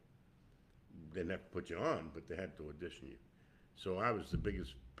member. They didn't have to put you on, but they had to audition you. So I was the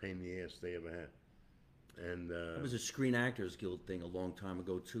biggest pain in the ass they ever had. And it was a Screen Actors Guild thing a long time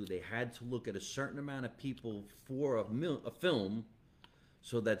ago too. They had to look at a certain amount of people for a film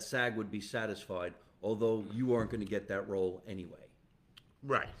so that SAG would be satisfied, although you weren't going to get that role anyway.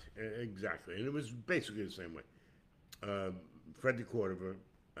 Right, exactly. And it was basically the same way. Fred DeCordova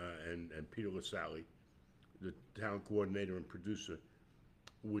and Peter LaSalle, the talent coordinator and producer,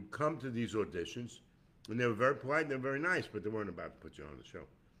 would come to these auditions, and they were very polite and they were very nice, but they weren't about to put you on the show.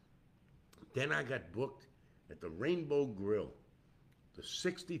 Then I got booked at the Rainbow Grill, the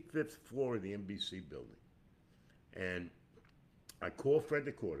 65th floor of the NBC building. And I called Fred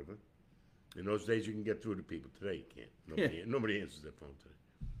DeCordova. In those days, you can get through to people. Today, you can't. Nobody answers their phone today.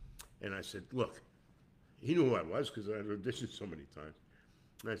 And I said, look, he knew who I was because I had auditioned so many times.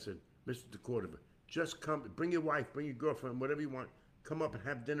 And I said, Mr. DeCordova, just come, bring your wife, bring your girlfriend, whatever you want. Come up and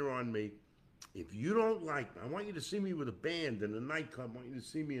have dinner on me. If you don't like me, I want you to see me with a band in a nightclub. I want you to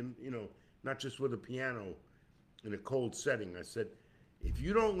see me in, not just with a piano in a cold setting. I said, if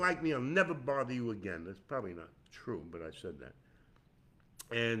you don't like me, I'll never bother you again. That's probably not true, but I said that.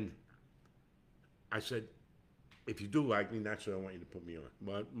 And I said, if you do like me, naturally I want you to put me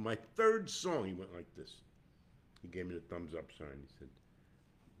on. My third song, he went like this. He gave me the thumbs up sign. He said,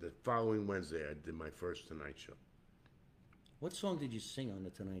 the following Wednesday, I did my first Tonight Show. What song did you sing on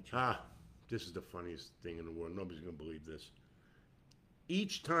the Tonight Show? This is the funniest thing in the world. Nobody's going to believe this.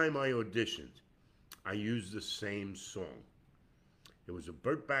 Each time I auditioned, I used the same song. It was a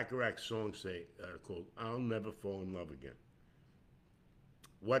Burt Bacharach song called I'll Never Fall in Love Again.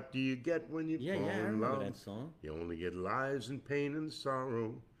 What do you get when you fall in love? Yeah, I remember that song. You only get lies and pain and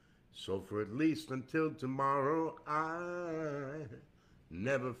sorrow. So for at least until tomorrow, I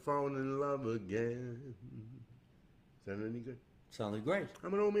never fall in love again. Is that any good? Sounded great.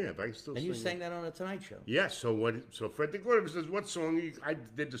 I'm an old man, but I can still sing. And you sang that on the Tonight Show. Yes. So Fred DeCordova says, what song? I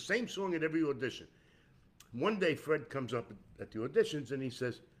did the same song at every audition. One day, Fred comes up at the auditions and he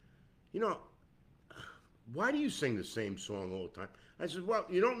says, why do you sing the same song all the time? I said, well,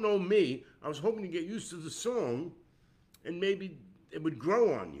 you don't know me. I was hoping to get used to the song and maybe it would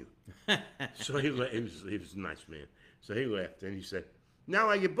grow on you. So he was a nice man. So he laughed and he said, now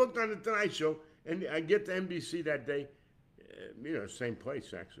I get booked on the Tonight Show and I get to NBC that day, same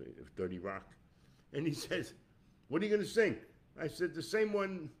place actually, 30 Rock. And he says, what are you going to sing? I said, the same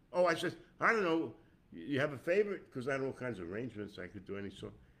one. Oh, I said, I don't know. You have a favorite? Because I had all kinds of arrangements. I could do any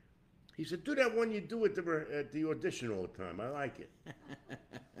song. He said, do that one you do at the audition all the time. I like it.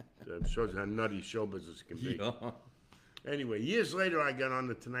 So it shows how nutty show business can be. Yeah. Anyway, years later, I got on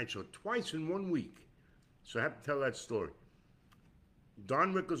the Tonight Show twice in 1 week. So I have to tell that story.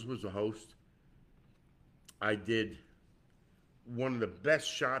 Don Rickles was the host. I did one of the best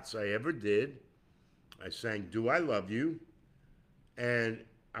shots I ever did. I sang Do I Love You? And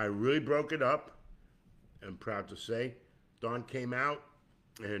I really broke it up. I'm proud to say. Don came out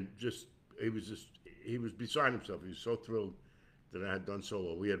and he was beside himself. He was so thrilled that I had done so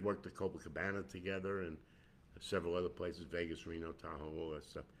well. We had worked at Copacabana together and several other places, Vegas, Reno, Tahoe, all that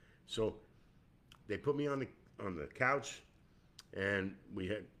stuff. So they put me on the couch, and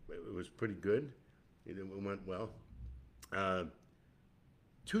it was pretty good. It went well.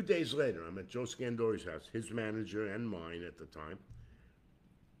 2 days later, I'm at Joe Scandori's house, his manager and mine at the time,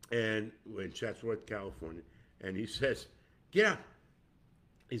 and we're in Chatsworth, California, and he says, get up.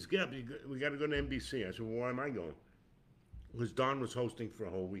 Get up, we got to go to NBC. I said, well, why am I going? Because Don was hosting for a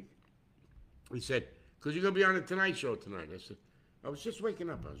whole week. He said, because you're going to be on the Tonight Show tonight. I said, I was just waking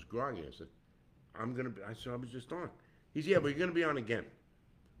up. I was groggy. I said, I was just on. He said, yeah, but you're going to be on again.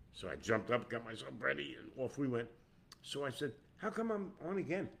 So I jumped up, got myself ready, and off we went. So I said, how come I'm on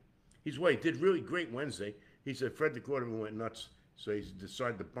again? He said, well, he did really great Wednesday. He said, Fred DeCordova went nuts. So he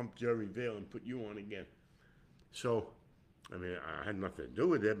decided to bump Jerry Vale and put you on again. So, I mean, I had nothing to do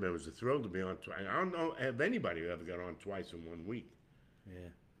with it, but it was a thrill to be on twice. I don't know if anybody ever got on twice in 1 week. Yeah.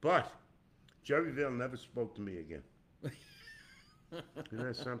 But Jerry Vale never spoke to me again. Isn't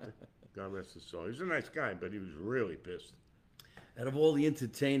that something? God rest his soul. He was a nice guy, but he was really pissed. Out of all the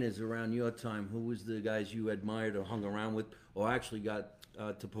entertainers around your time, who was the guys you admired or hung around with, or actually got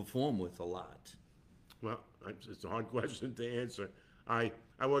to perform with a lot? Well, it's a hard question to answer. I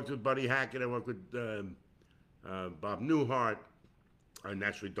worked with Buddy Hackett. I worked with Bob Newhart,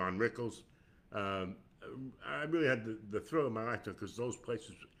 naturally Don Rickles. I really had the thrill of my life because those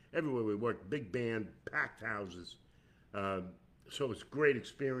places, everywhere we worked, big band, packed houses. So it was a great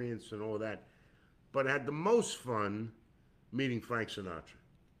experience and all that. But I had the most fun meeting Frank Sinatra.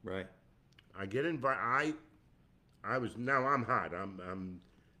 Right. I get invited. Now I'm hot. I'm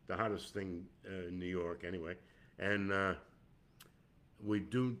the hottest thing in New York anyway. And we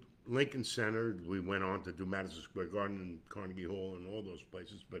do Lincoln Center. We went on to do Madison Square Garden and Carnegie Hall and all those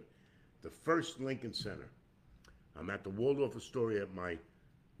places. But the first Lincoln Center, I'm at the Waldorf Astoria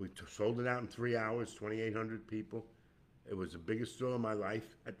we sold it out in 3 hours, 2,800 people. It was the biggest thrill of my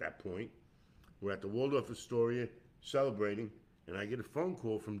life at that point. We're at the Waldorf Astoria celebrating, and I get a phone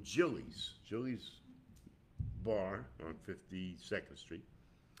call from Jilly's bar on 52nd Street.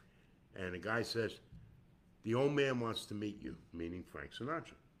 And the guy says, the old man wants to meet you, meaning Frank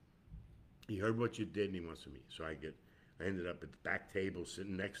Sinatra. He heard what you did and he wants to meet you. So I ended up at the back table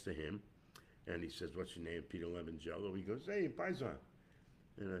sitting next to him. And he says, what's your name? Peter Levangello. He goes, hey, Paisan.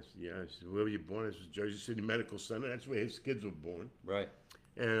 And I said, yeah. I said, where were you born? I said, Jersey City Medical Center. That's where his kids were born. Right.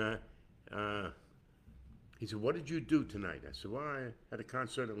 And he said, what did you do tonight? I said, well, I had a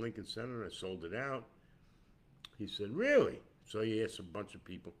concert at Lincoln Center. I sold it out. He said, really? So he asked a bunch of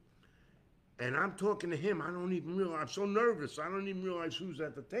people. And I'm talking to him. I don't even realize. I'm so nervous. I don't even realize who's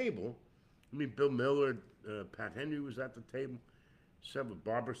at the table. I mean, Bill Miller, Pat Henry was at the table. Several,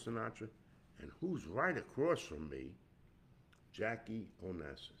 Barbara Sinatra. And who's right across from me? Jackie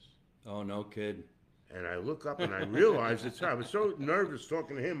Onassis. Oh, no kid. And I look up and I realize it's her. I was so nervous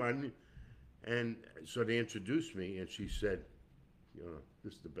talking to him. And so they introduced me, and she said, you know,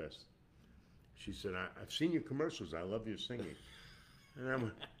 this is the best. She said, I've seen your commercials. I love your singing. And I'm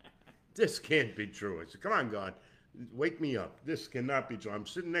like, this can't be true. I said, come on, God, wake me up. This cannot be true. I'm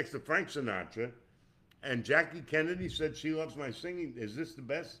sitting next to Frank Sinatra, and Jackie Kennedy said she loves my singing. Is this the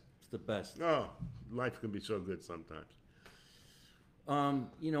best? It's the best. Oh, life can be so good sometimes.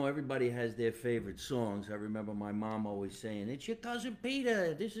 You know, everybody has their favorite songs. I remember my mom always saying, it's your cousin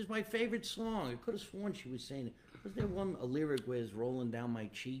Peter. This is my favorite song. I could have sworn she was saying it. Was there a lyric where it's rolling down my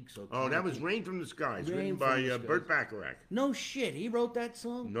cheeks? Or Oh, that was Rain from the Skies, Rain written from by the Skies. Burt Bacharach. No shit. He wrote that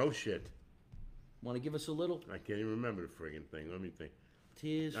song? No shit. Want to give us a little? I can't even remember the friggin' thing. Let me think.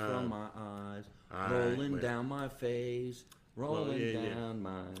 Tears from my eyes, all rolling right, down my face, rolling yeah. down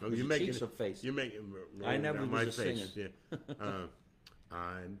my... Oh, Was you're it making cheeks or face? You're making. I never down was my a face. singer. Yeah.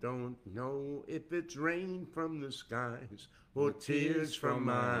 I don't know if it's rain from the skies or tears from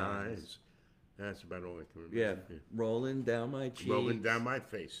my eyes. That's about all I can remember. Yeah, rolling down my cheeks. Rolling down my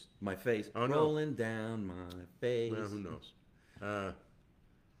face. My face. Oh, no. Rolling down my face. Well, who knows?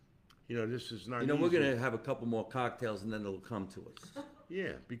 You know, this is not. You know, we're easy. going to have a couple more cocktails and then it'll come to us.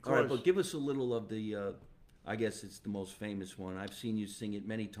 Yeah, because All right, but give us a little of the I guess it's the most famous one. I've seen you sing it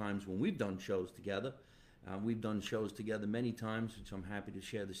many times when we've done shows together. We've done shows together many times, which I'm happy to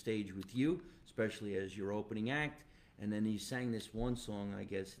share the stage with you, especially as your opening act. And then you sang this one song. I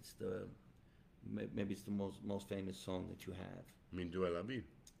guess it's maybe it's the most famous song that you have. I mean, Do I Love You?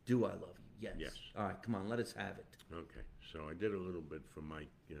 Do I Love You? Yes. Yes. All right, come on, let us have it. Okay, so I did a little bit for Mike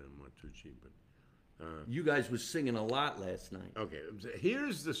Martucci, but You guys were singing a lot last night. okay.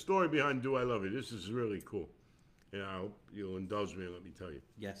 Here's the story behind Do I Love You. This is really cool, and I hope you'll indulge me and let me tell you.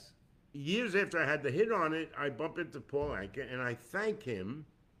 Yes. Years after I had the hit on it, I bump into Paul Anka, and I thank him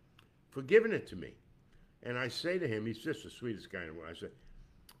for giving it to me. And I say to him, he's just the sweetest guy in the world. I said,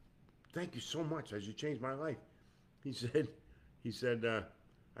 "Thank you so much, as you changed my life." He said,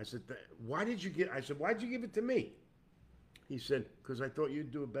 I said, "Why did you give?" I said, "Why'd you give it to me?" He said, "Because I thought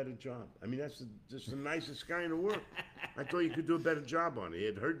you'd do a better job." I mean, that's just the nicest guy in the world. I thought you could do a better job on it. He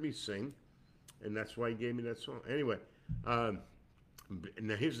had heard me sing, and that's why he gave me that song. Anyway, now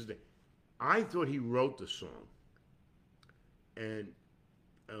here's the thing. I thought he wrote the song, and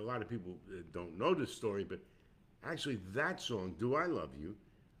a lot of people don't know this story, but actually that song, Do I Love You,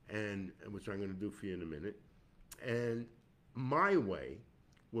 and which I'm going to do for you in a minute, and My Way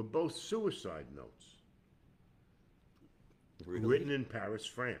were both suicide notes. Really? Written in Paris,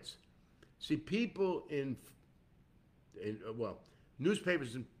 France. See, people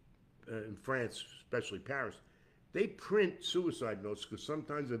newspapers in France, especially Paris, they print suicide notes because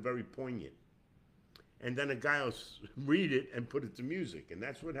sometimes they're very poignant. And then a guy will read it and put it to music. And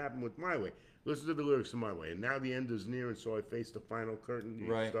that's what happened with My Way. Listen to the lyrics of My Way. And now the end is near, and so I face the final curtain.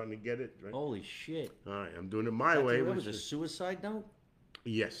 You're Right. starting to get it, right? Holy shit. All right, I'm doing it My Way. That was a suicide note?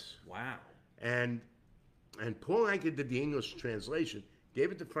 Yes. Wow. And Paul Anka did the English translation,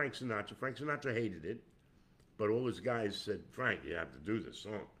 gave it to Frank Sinatra. Frank Sinatra hated it, but all his guys said, "Frank, you have to do this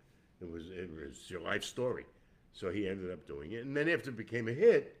song. It was your life story." So he ended up doing it. And then after it became a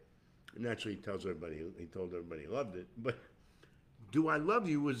hit, naturally he told everybody he loved it. But Do I Love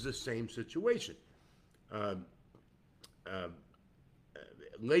You was the same situation.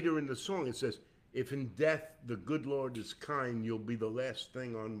 Later in the song it says, "If in death the good Lord is kind, you'll be the last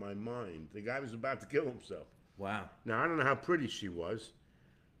thing on my mind." The guy was about to kill himself. Wow. Now, I don't know how pretty she was,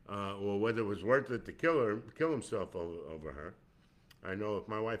 or whether it was worth it to kill himself over her. I know if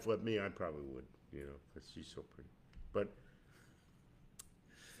my wife loved me, I probably would, because she's so pretty. But,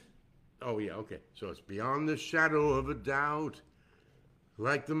 oh yeah, okay. So it's beyond the shadow of a doubt,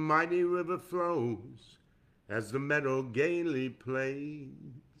 like the mighty river flows, as the meadow gaily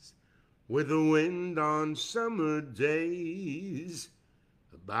plays, with the wind on summer days,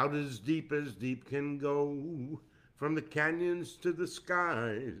 about as deep can go, from the canyons to the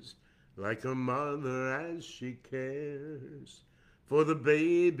skies, like a mother as she cares for the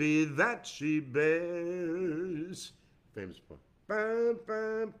baby that she bears. Famous poem. Ba,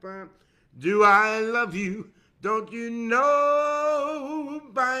 ba, ba. Do I love you? Don't you know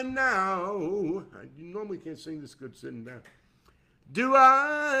by now? You normally can't sing this good sitting down. Do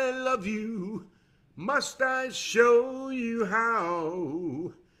I love you? Must I show you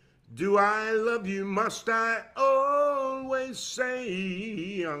how? Do I love you? Must I always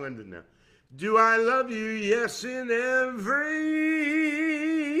say? I'll end it now. Do I love you? Yes, in every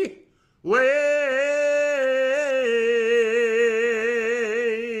way.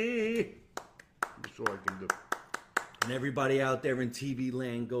 That's all I can do. And everybody out there in TV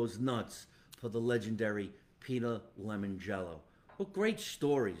land goes nuts for the legendary Peter Lemongello. What great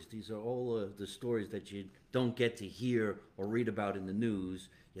stories. These are all the stories that you don't get to hear or read about in the news.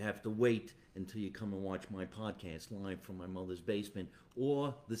 You have to wait until you come and watch my podcast live from my mother's basement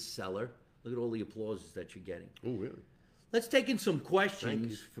or the cellar. Look at all the applauses that you're getting. Oh, really? Let's take in some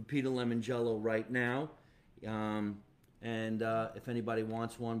questions for Peter Lemongello right now. If anybody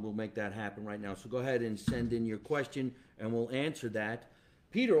wants one, we'll make that happen right now. So go ahead and send in your question, and we'll answer that.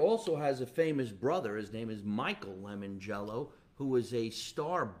 Peter also has a famous brother. His name is Michael Lemongello, who was a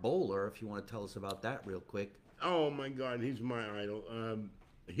star bowler, if you want to tell us about that real quick. Oh, my God. He's my idol.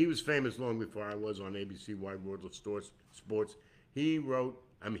 He was famous long before I was on ABC Wide World of Sports. He won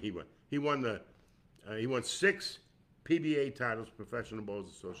 6 PBA titles, Professional Bowlers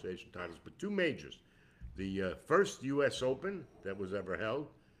Association titles, but 2 majors. The first U.S. Open that was ever held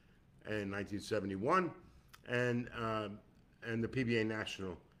in 1971, and the PBA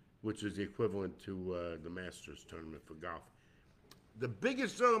National, which is the equivalent to the Masters tournament for golf. The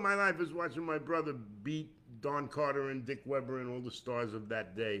biggest thrill of my life is watching my brother beat Don Carter and Dick Weber and all the stars of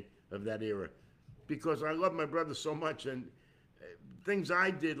that day, of that era, because I love my brother so much, and things I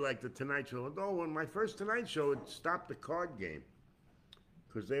did like the Tonight Show. Oh, in my first Tonight Show, it stopped the card game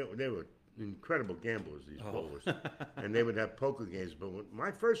because they were incredible gamblers, these bowlers. And they would have poker games. But when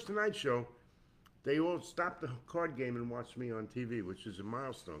my first Tonight Show, they all stopped the card game and watched me on TV, which is a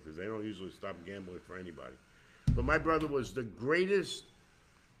milestone because they don't usually stop gambling for anybody. But my brother was the greatest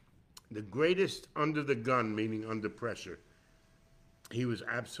under the gun, meaning under pressure. He was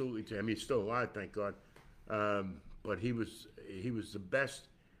absolutely, I mean, he's still alive, thank God. But he was the best,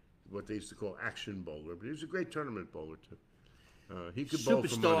 what they used to call action bowler. But he was a great tournament bowler too. He could bowl for money.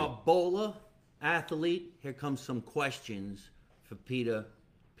 Superstar bowler, athlete. Here comes some questions for Peter.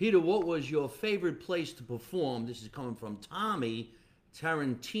 Peter, what was your favorite place to perform? This is coming from Tommy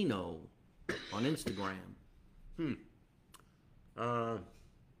Tarantino on Instagram.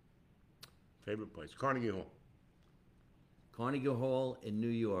 Favorite place? Carnegie Hall. Carnegie Hall in New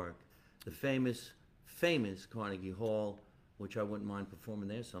York. The famous Carnegie Hall, which I wouldn't mind performing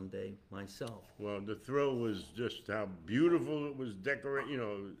there someday myself. Well, the thrill was just how beautiful it was decorated, you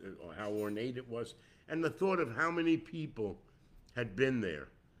know, how ornate it was, and the thought of how many people had been there.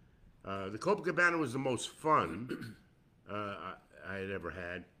 The Copacabana was the most fun I had ever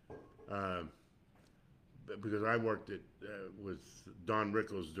had, because I worked with Don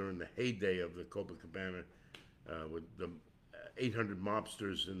Rickles during the heyday of the Copacabana, with the 800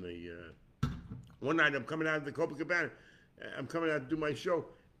 mobsters in the... One night I'm coming out of the Copacabana, I'm coming out to do my show,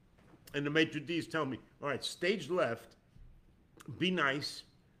 and the maitre d's tell me, all right, stage left, be nice,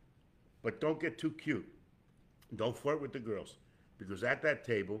 but don't get too cute. Don't flirt with the girls, because at that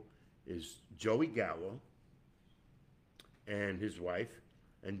table is Joey Gallo and his wife,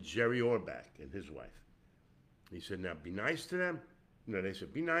 and Jerry Orbach and his wife. He said, now be nice to them. You know, they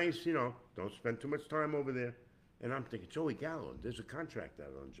said, be nice, you know, don't spend too much time over there. And I'm thinking, Joey Gallo, there's a contract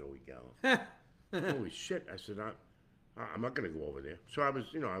out on Joey Gallo. Holy shit. I said, I'm not going to go over there. So I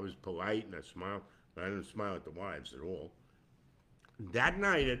was, you know, I was polite and I smiled, but I didn't smile at the wives at all. That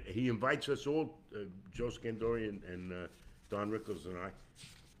night, he invites us all, Joe Scandori and Don Rickles and I,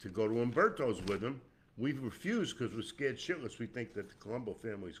 to go to Umberto's with him. We refused because we're scared shitless. We think that the Colombo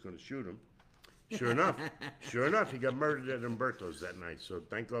family is going to shoot him. Sure enough, he got murdered at Umberto's that night. So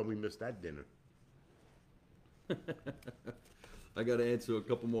thank God we missed that dinner. I got to answer a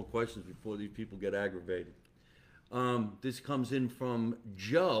couple more questions before these people get aggravated. This comes in from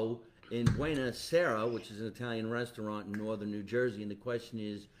Joe in Buena Sera, which is an Italian restaurant in northern New Jersey. And the question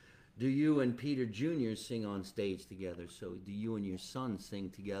is, do you and Peter Jr. sing on stage together? So do you and your son sing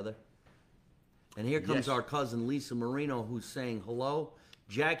together? And here comes our cousin Lisa Marino, who's saying hello.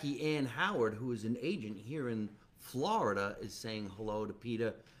 Jackie Ann Howard, who is an agent here in Florida, is saying hello to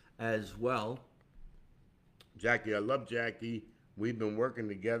Peter as well. Jackie, I love Jackie. We've been working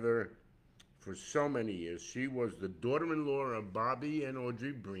together for so many years. She was the daughter-in-law of Bobby and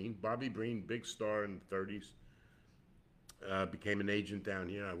Audrey Breen. Bobby Breen, big star in the 30s, became an agent down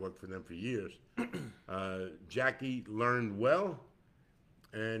here. I worked for them for years. Jackie learned well,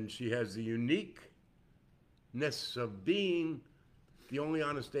 and she has the uniqueness of being the only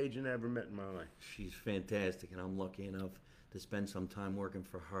honest agent I ever met in my life. She's fantastic, and I'm lucky enough to spend some time working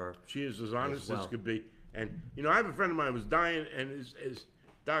for her. She is as honest as could be. And, you know, I have a friend of mine who was dying, and his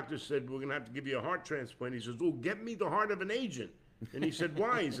doctor said, we're going to have to give you a heart transplant. He says, oh, get me the heart of an agent. And he said,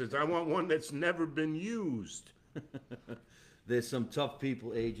 why? He says, I want one that's never been used. There's some tough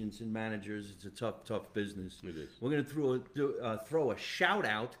people, agents and managers. It's a tough business. It is. We're going to throw a shout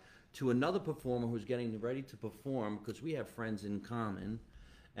out to another performer who's getting ready to perform, because we have friends in common.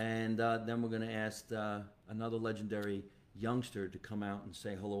 And then we're going to ask another legendary youngster to come out and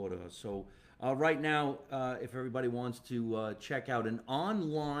say hello to us. So right now, if everybody wants to check out an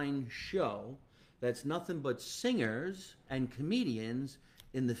online show that's nothing but singers and comedians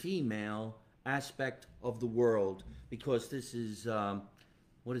in the female aspect of the world, because this is,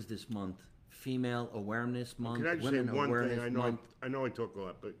 what is this month? Female Awareness Month. Can I just Women say one Awareness thing? Month. I know I talk a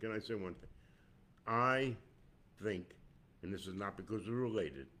lot, but can I say one thing? I think, and this is not because we're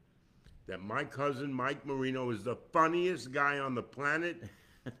related, that my cousin Mike Marino is the funniest guy on the planet.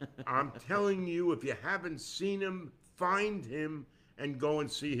 I'm telling you, if you haven't seen him, find him and go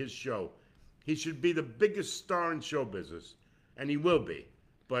and see his show. He should be the biggest star in show business, and he will be.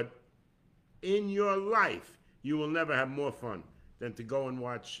 But in your life, you will never have more fun than to go and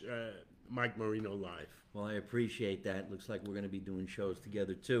watch Mike Marino live. Well, I appreciate that. Looks like we're going to be doing shows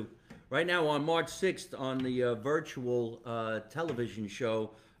together, too. Right now, on March 6th, on the virtual television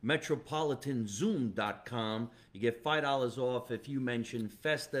show, MetropolitanZoom.com, you get $5 off if you mention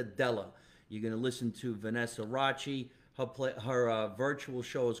Festa Della. You're going to listen to Vanessa Racci. Her virtual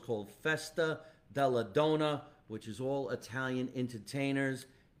show is called Festa della Donna, which is all Italian entertainers.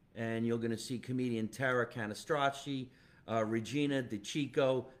 And you're going to see comedian Tara Canastracci, Regina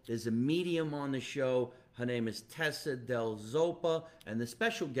DeChico. There's a medium on the show. Her name is Tessa Del Zoppa. And the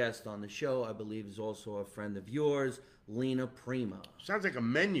special guest on the show, I believe, is also a friend of yours, Lena Prima. Sounds like a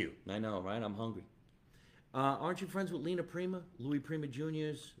menu. I know, right? I'm hungry. Aren't you friends with Lena Prima? Louis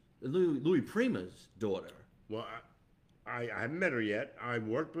Prima's daughter. Well, I haven't met her yet. I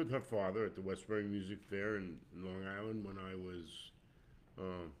worked with her father at the Westbury Music Fair in Long Island when I was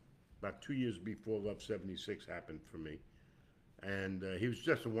about 2 years before Love 76 happened for me. And he was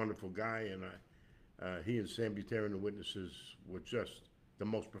just a wonderful guy, and he and Sam Butera and the Witnesses were just the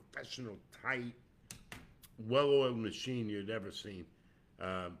most professional, tight, well-oiled machine you'd ever seen.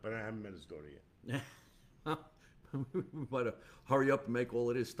 But I haven't met his daughter yet. We better hurry up and make all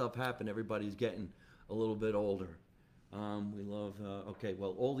of this stuff happen. Everybody's getting a little bit older. We love, okay,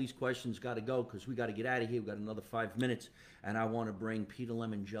 well, all these questions got to go because we got to get out of here. We've got another 5 minutes, and I want to bring Peter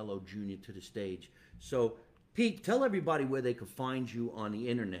Lemongello Jr. to the stage. So, Pete, tell everybody where they can find you on the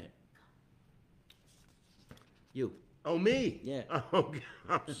internet. You. Oh, me? Yeah. Oh,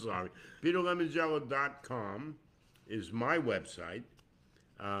 I'm sorry. PeterLemongello.com is my website.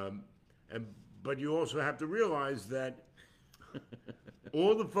 But you also have to realize that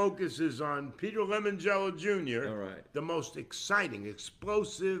all the focus is on Peter Lemongello Jr., All right. the most exciting,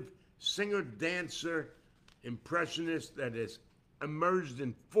 explosive singer, dancer, impressionist that has emerged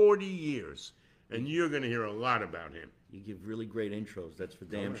in 40 years. And you're going to hear a lot about him. You give really great intros, that's for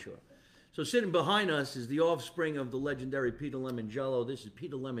damn sure. So sitting behind us is the offspring of the legendary Peter Lemongello. This is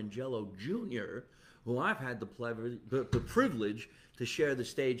Peter Lemongello Jr., who I've had the privilege to share the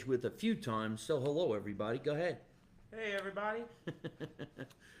stage with a few times. So hello, everybody. Go ahead. Hey, everybody.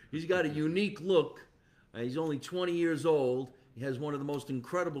 He's got a unique look. He's only 20 years old. He has one of the most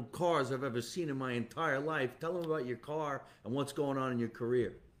incredible cars I've ever seen in my entire life. Tell him about your car and what's going on in your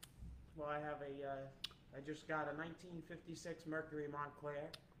career. Well, I just got a 1956 Mercury Montclair,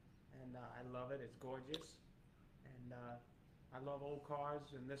 and I love it. It's gorgeous, and I love old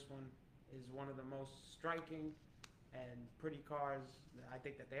cars, and this one is one of the most striking and pretty cars that I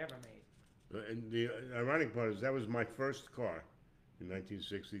think that they ever made. And the ironic part is that was my first car in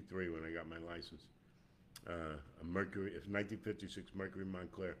 1963 when I got my license. A Mercury, it's 1956 Mercury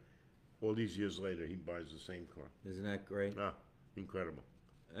Montclair. All these years later, he buys the same car. Isn't that great? Ah, incredible.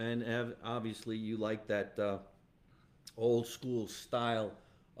 And obviously you like that old school style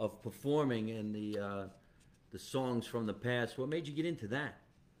of performing and the songs from the past. What made you get into that?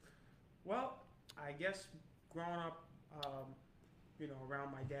 Well, I guess growing up,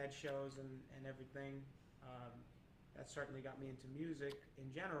 around my dad's shows and everything, that certainly got me into music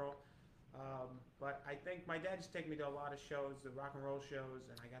in general. But I think my dad used to take me to a lot of shows, the rock and roll shows,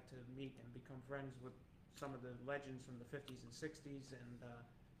 and I got to meet and become friends with some of the legends from the 50s and 60s, and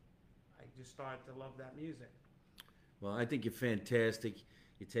I just started to love that music. Well, I think you're fantastic.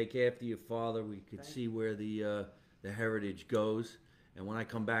 You take after your father. We could see where the heritage goes. And when I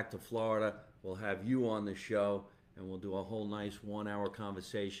come back to Florida, we'll have you on the show, and we'll do a whole nice 1-hour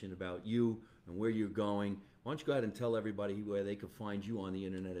conversation about you and where you're going. Why don't you go ahead and tell everybody where they can find you on the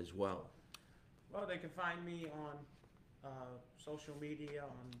internet as well? Well, they can find me on social media,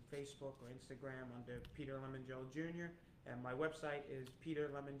 on Facebook or Instagram under Peter Lemongello Jr., and my website is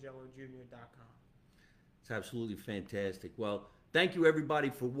peterlemongellojr.com. It's absolutely fantastic. Well, thank you everybody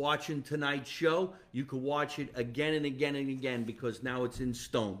for watching tonight's show. You can watch it again and again and again because now it's in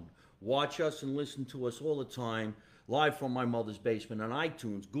stone. Watch us and listen to us all the time, live from my mother's basement on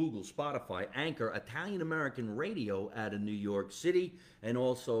iTunes, Google, Spotify, Anchor, Italian American Radio out of New York City, and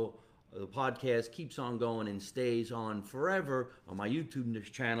also the podcast keeps on going and stays on forever on my YouTube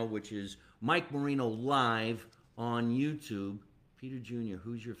channel, which is Mike Marino Live on YouTube. Peter Jr.,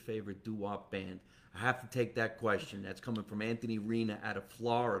 who's your favorite doo-wop band? I have to take that question. That's coming from Anthony Rena out of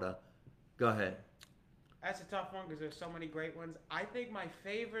Florida. Go ahead. That's a tough one because there's so many great ones. I think my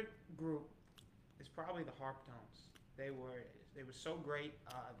favorite group is probably the Harp Tones. They were so great.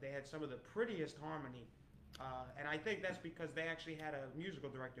 They had some of the prettiest harmony. And I think that's because they actually had a musical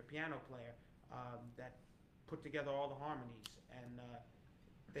director, piano player, that put together all the harmonies. And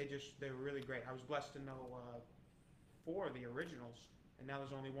they were really great. I was blessed to know 4 of the originals, and now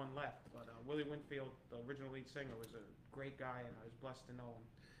there's only one left. But Willie Winfield, the original lead singer, was a great guy, and I was blessed to know him.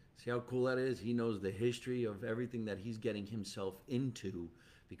 See how cool that is? He knows the history of everything that he's getting himself into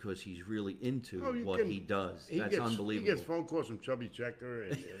because he's really into what he does. That's unbelievable. He gets phone calls from Chubby Checker,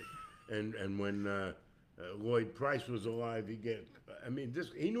 and when Lloyd Price was alive, he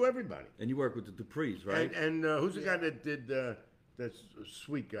knew everybody. And you work with the Duprees, right? And who's the guy that did that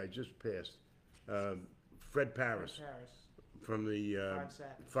sweet guy just passed? Fred Paris. From the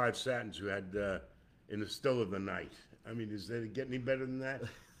Five Satins, who had in the still of the night. I mean, is there get any better than that?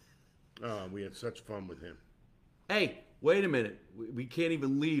 Oh, we had such fun with him. Hey, wait a minute. We can't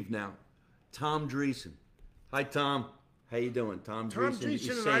even leave now. Tom Dreesen. Hi, Tom. How you doing? Tom Dreesen. He's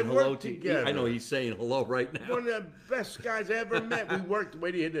Dreesen and saying I hello worked to you. together. I know he's saying hello right now. One of the best guys I ever met. We worked,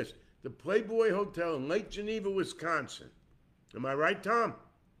 wait to hear this, the Playboy Hotel in Lake Geneva, Wisconsin. Am I right, Tom?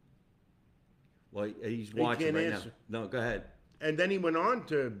 Well, he's watching can't right answer. now. No, go ahead. And then he went on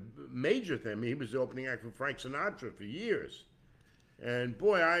to major thing. I mean, he was the opening act for Frank Sinatra for years. And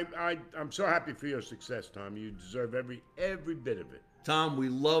boy, I'm so happy for your success, Tom. You deserve every bit of it. Tom, we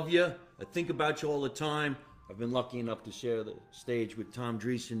love you. I think about you all the time. I've been lucky enough to share the stage with Tom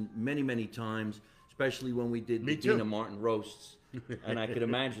Dreesen many, many times, especially when we did Me the too. Dina Martin roasts. And I could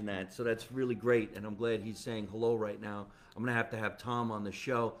imagine that. So that's really great. And I'm glad he's saying hello right now. I'm going to have Tom on the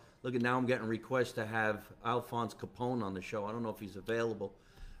show. Look, at now I'm getting requests to have Alphonse Capone on the show. I don't know if he's available.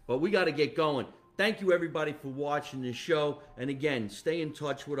 But we got to get going. Thank you, everybody, for watching this show. And again, stay in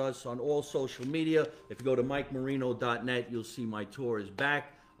touch with us on all social media. If you go to MikeMarino.net, you'll see my tour is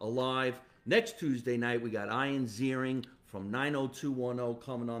back, alive. Next Tuesday night, we got Ian Ziering from 90210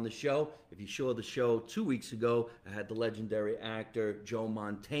 coming on the show. If you saw the show 2 weeks ago, I had the legendary actor Joe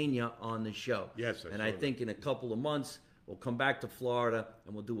Mantegna on the show. Yes, and I think in a couple of months, we'll come back to Florida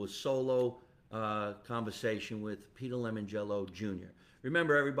and we'll do a solo conversation with Peter Lemongello Jr.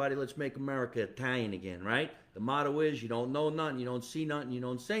 Remember, everybody, let's make America Italian again, right? The motto is, you don't know nothing, you don't see nothing, you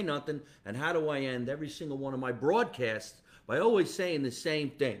don't say nothing. And how do I end every single one of my broadcasts? By always saying the same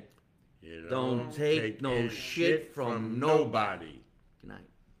thing. You Don't take no any shit from nobody. Good night.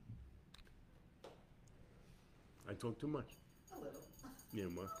 I talk too much. A little. Yeah,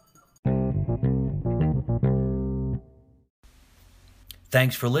 well.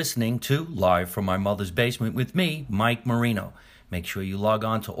 Thanks for listening to Live from My Mother's Basement with me, Mike Marino. Make sure you log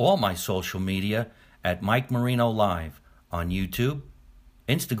on to all my social media at Mike Marino Live on YouTube,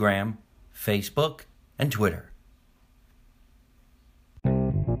 Instagram, Facebook, and Twitter.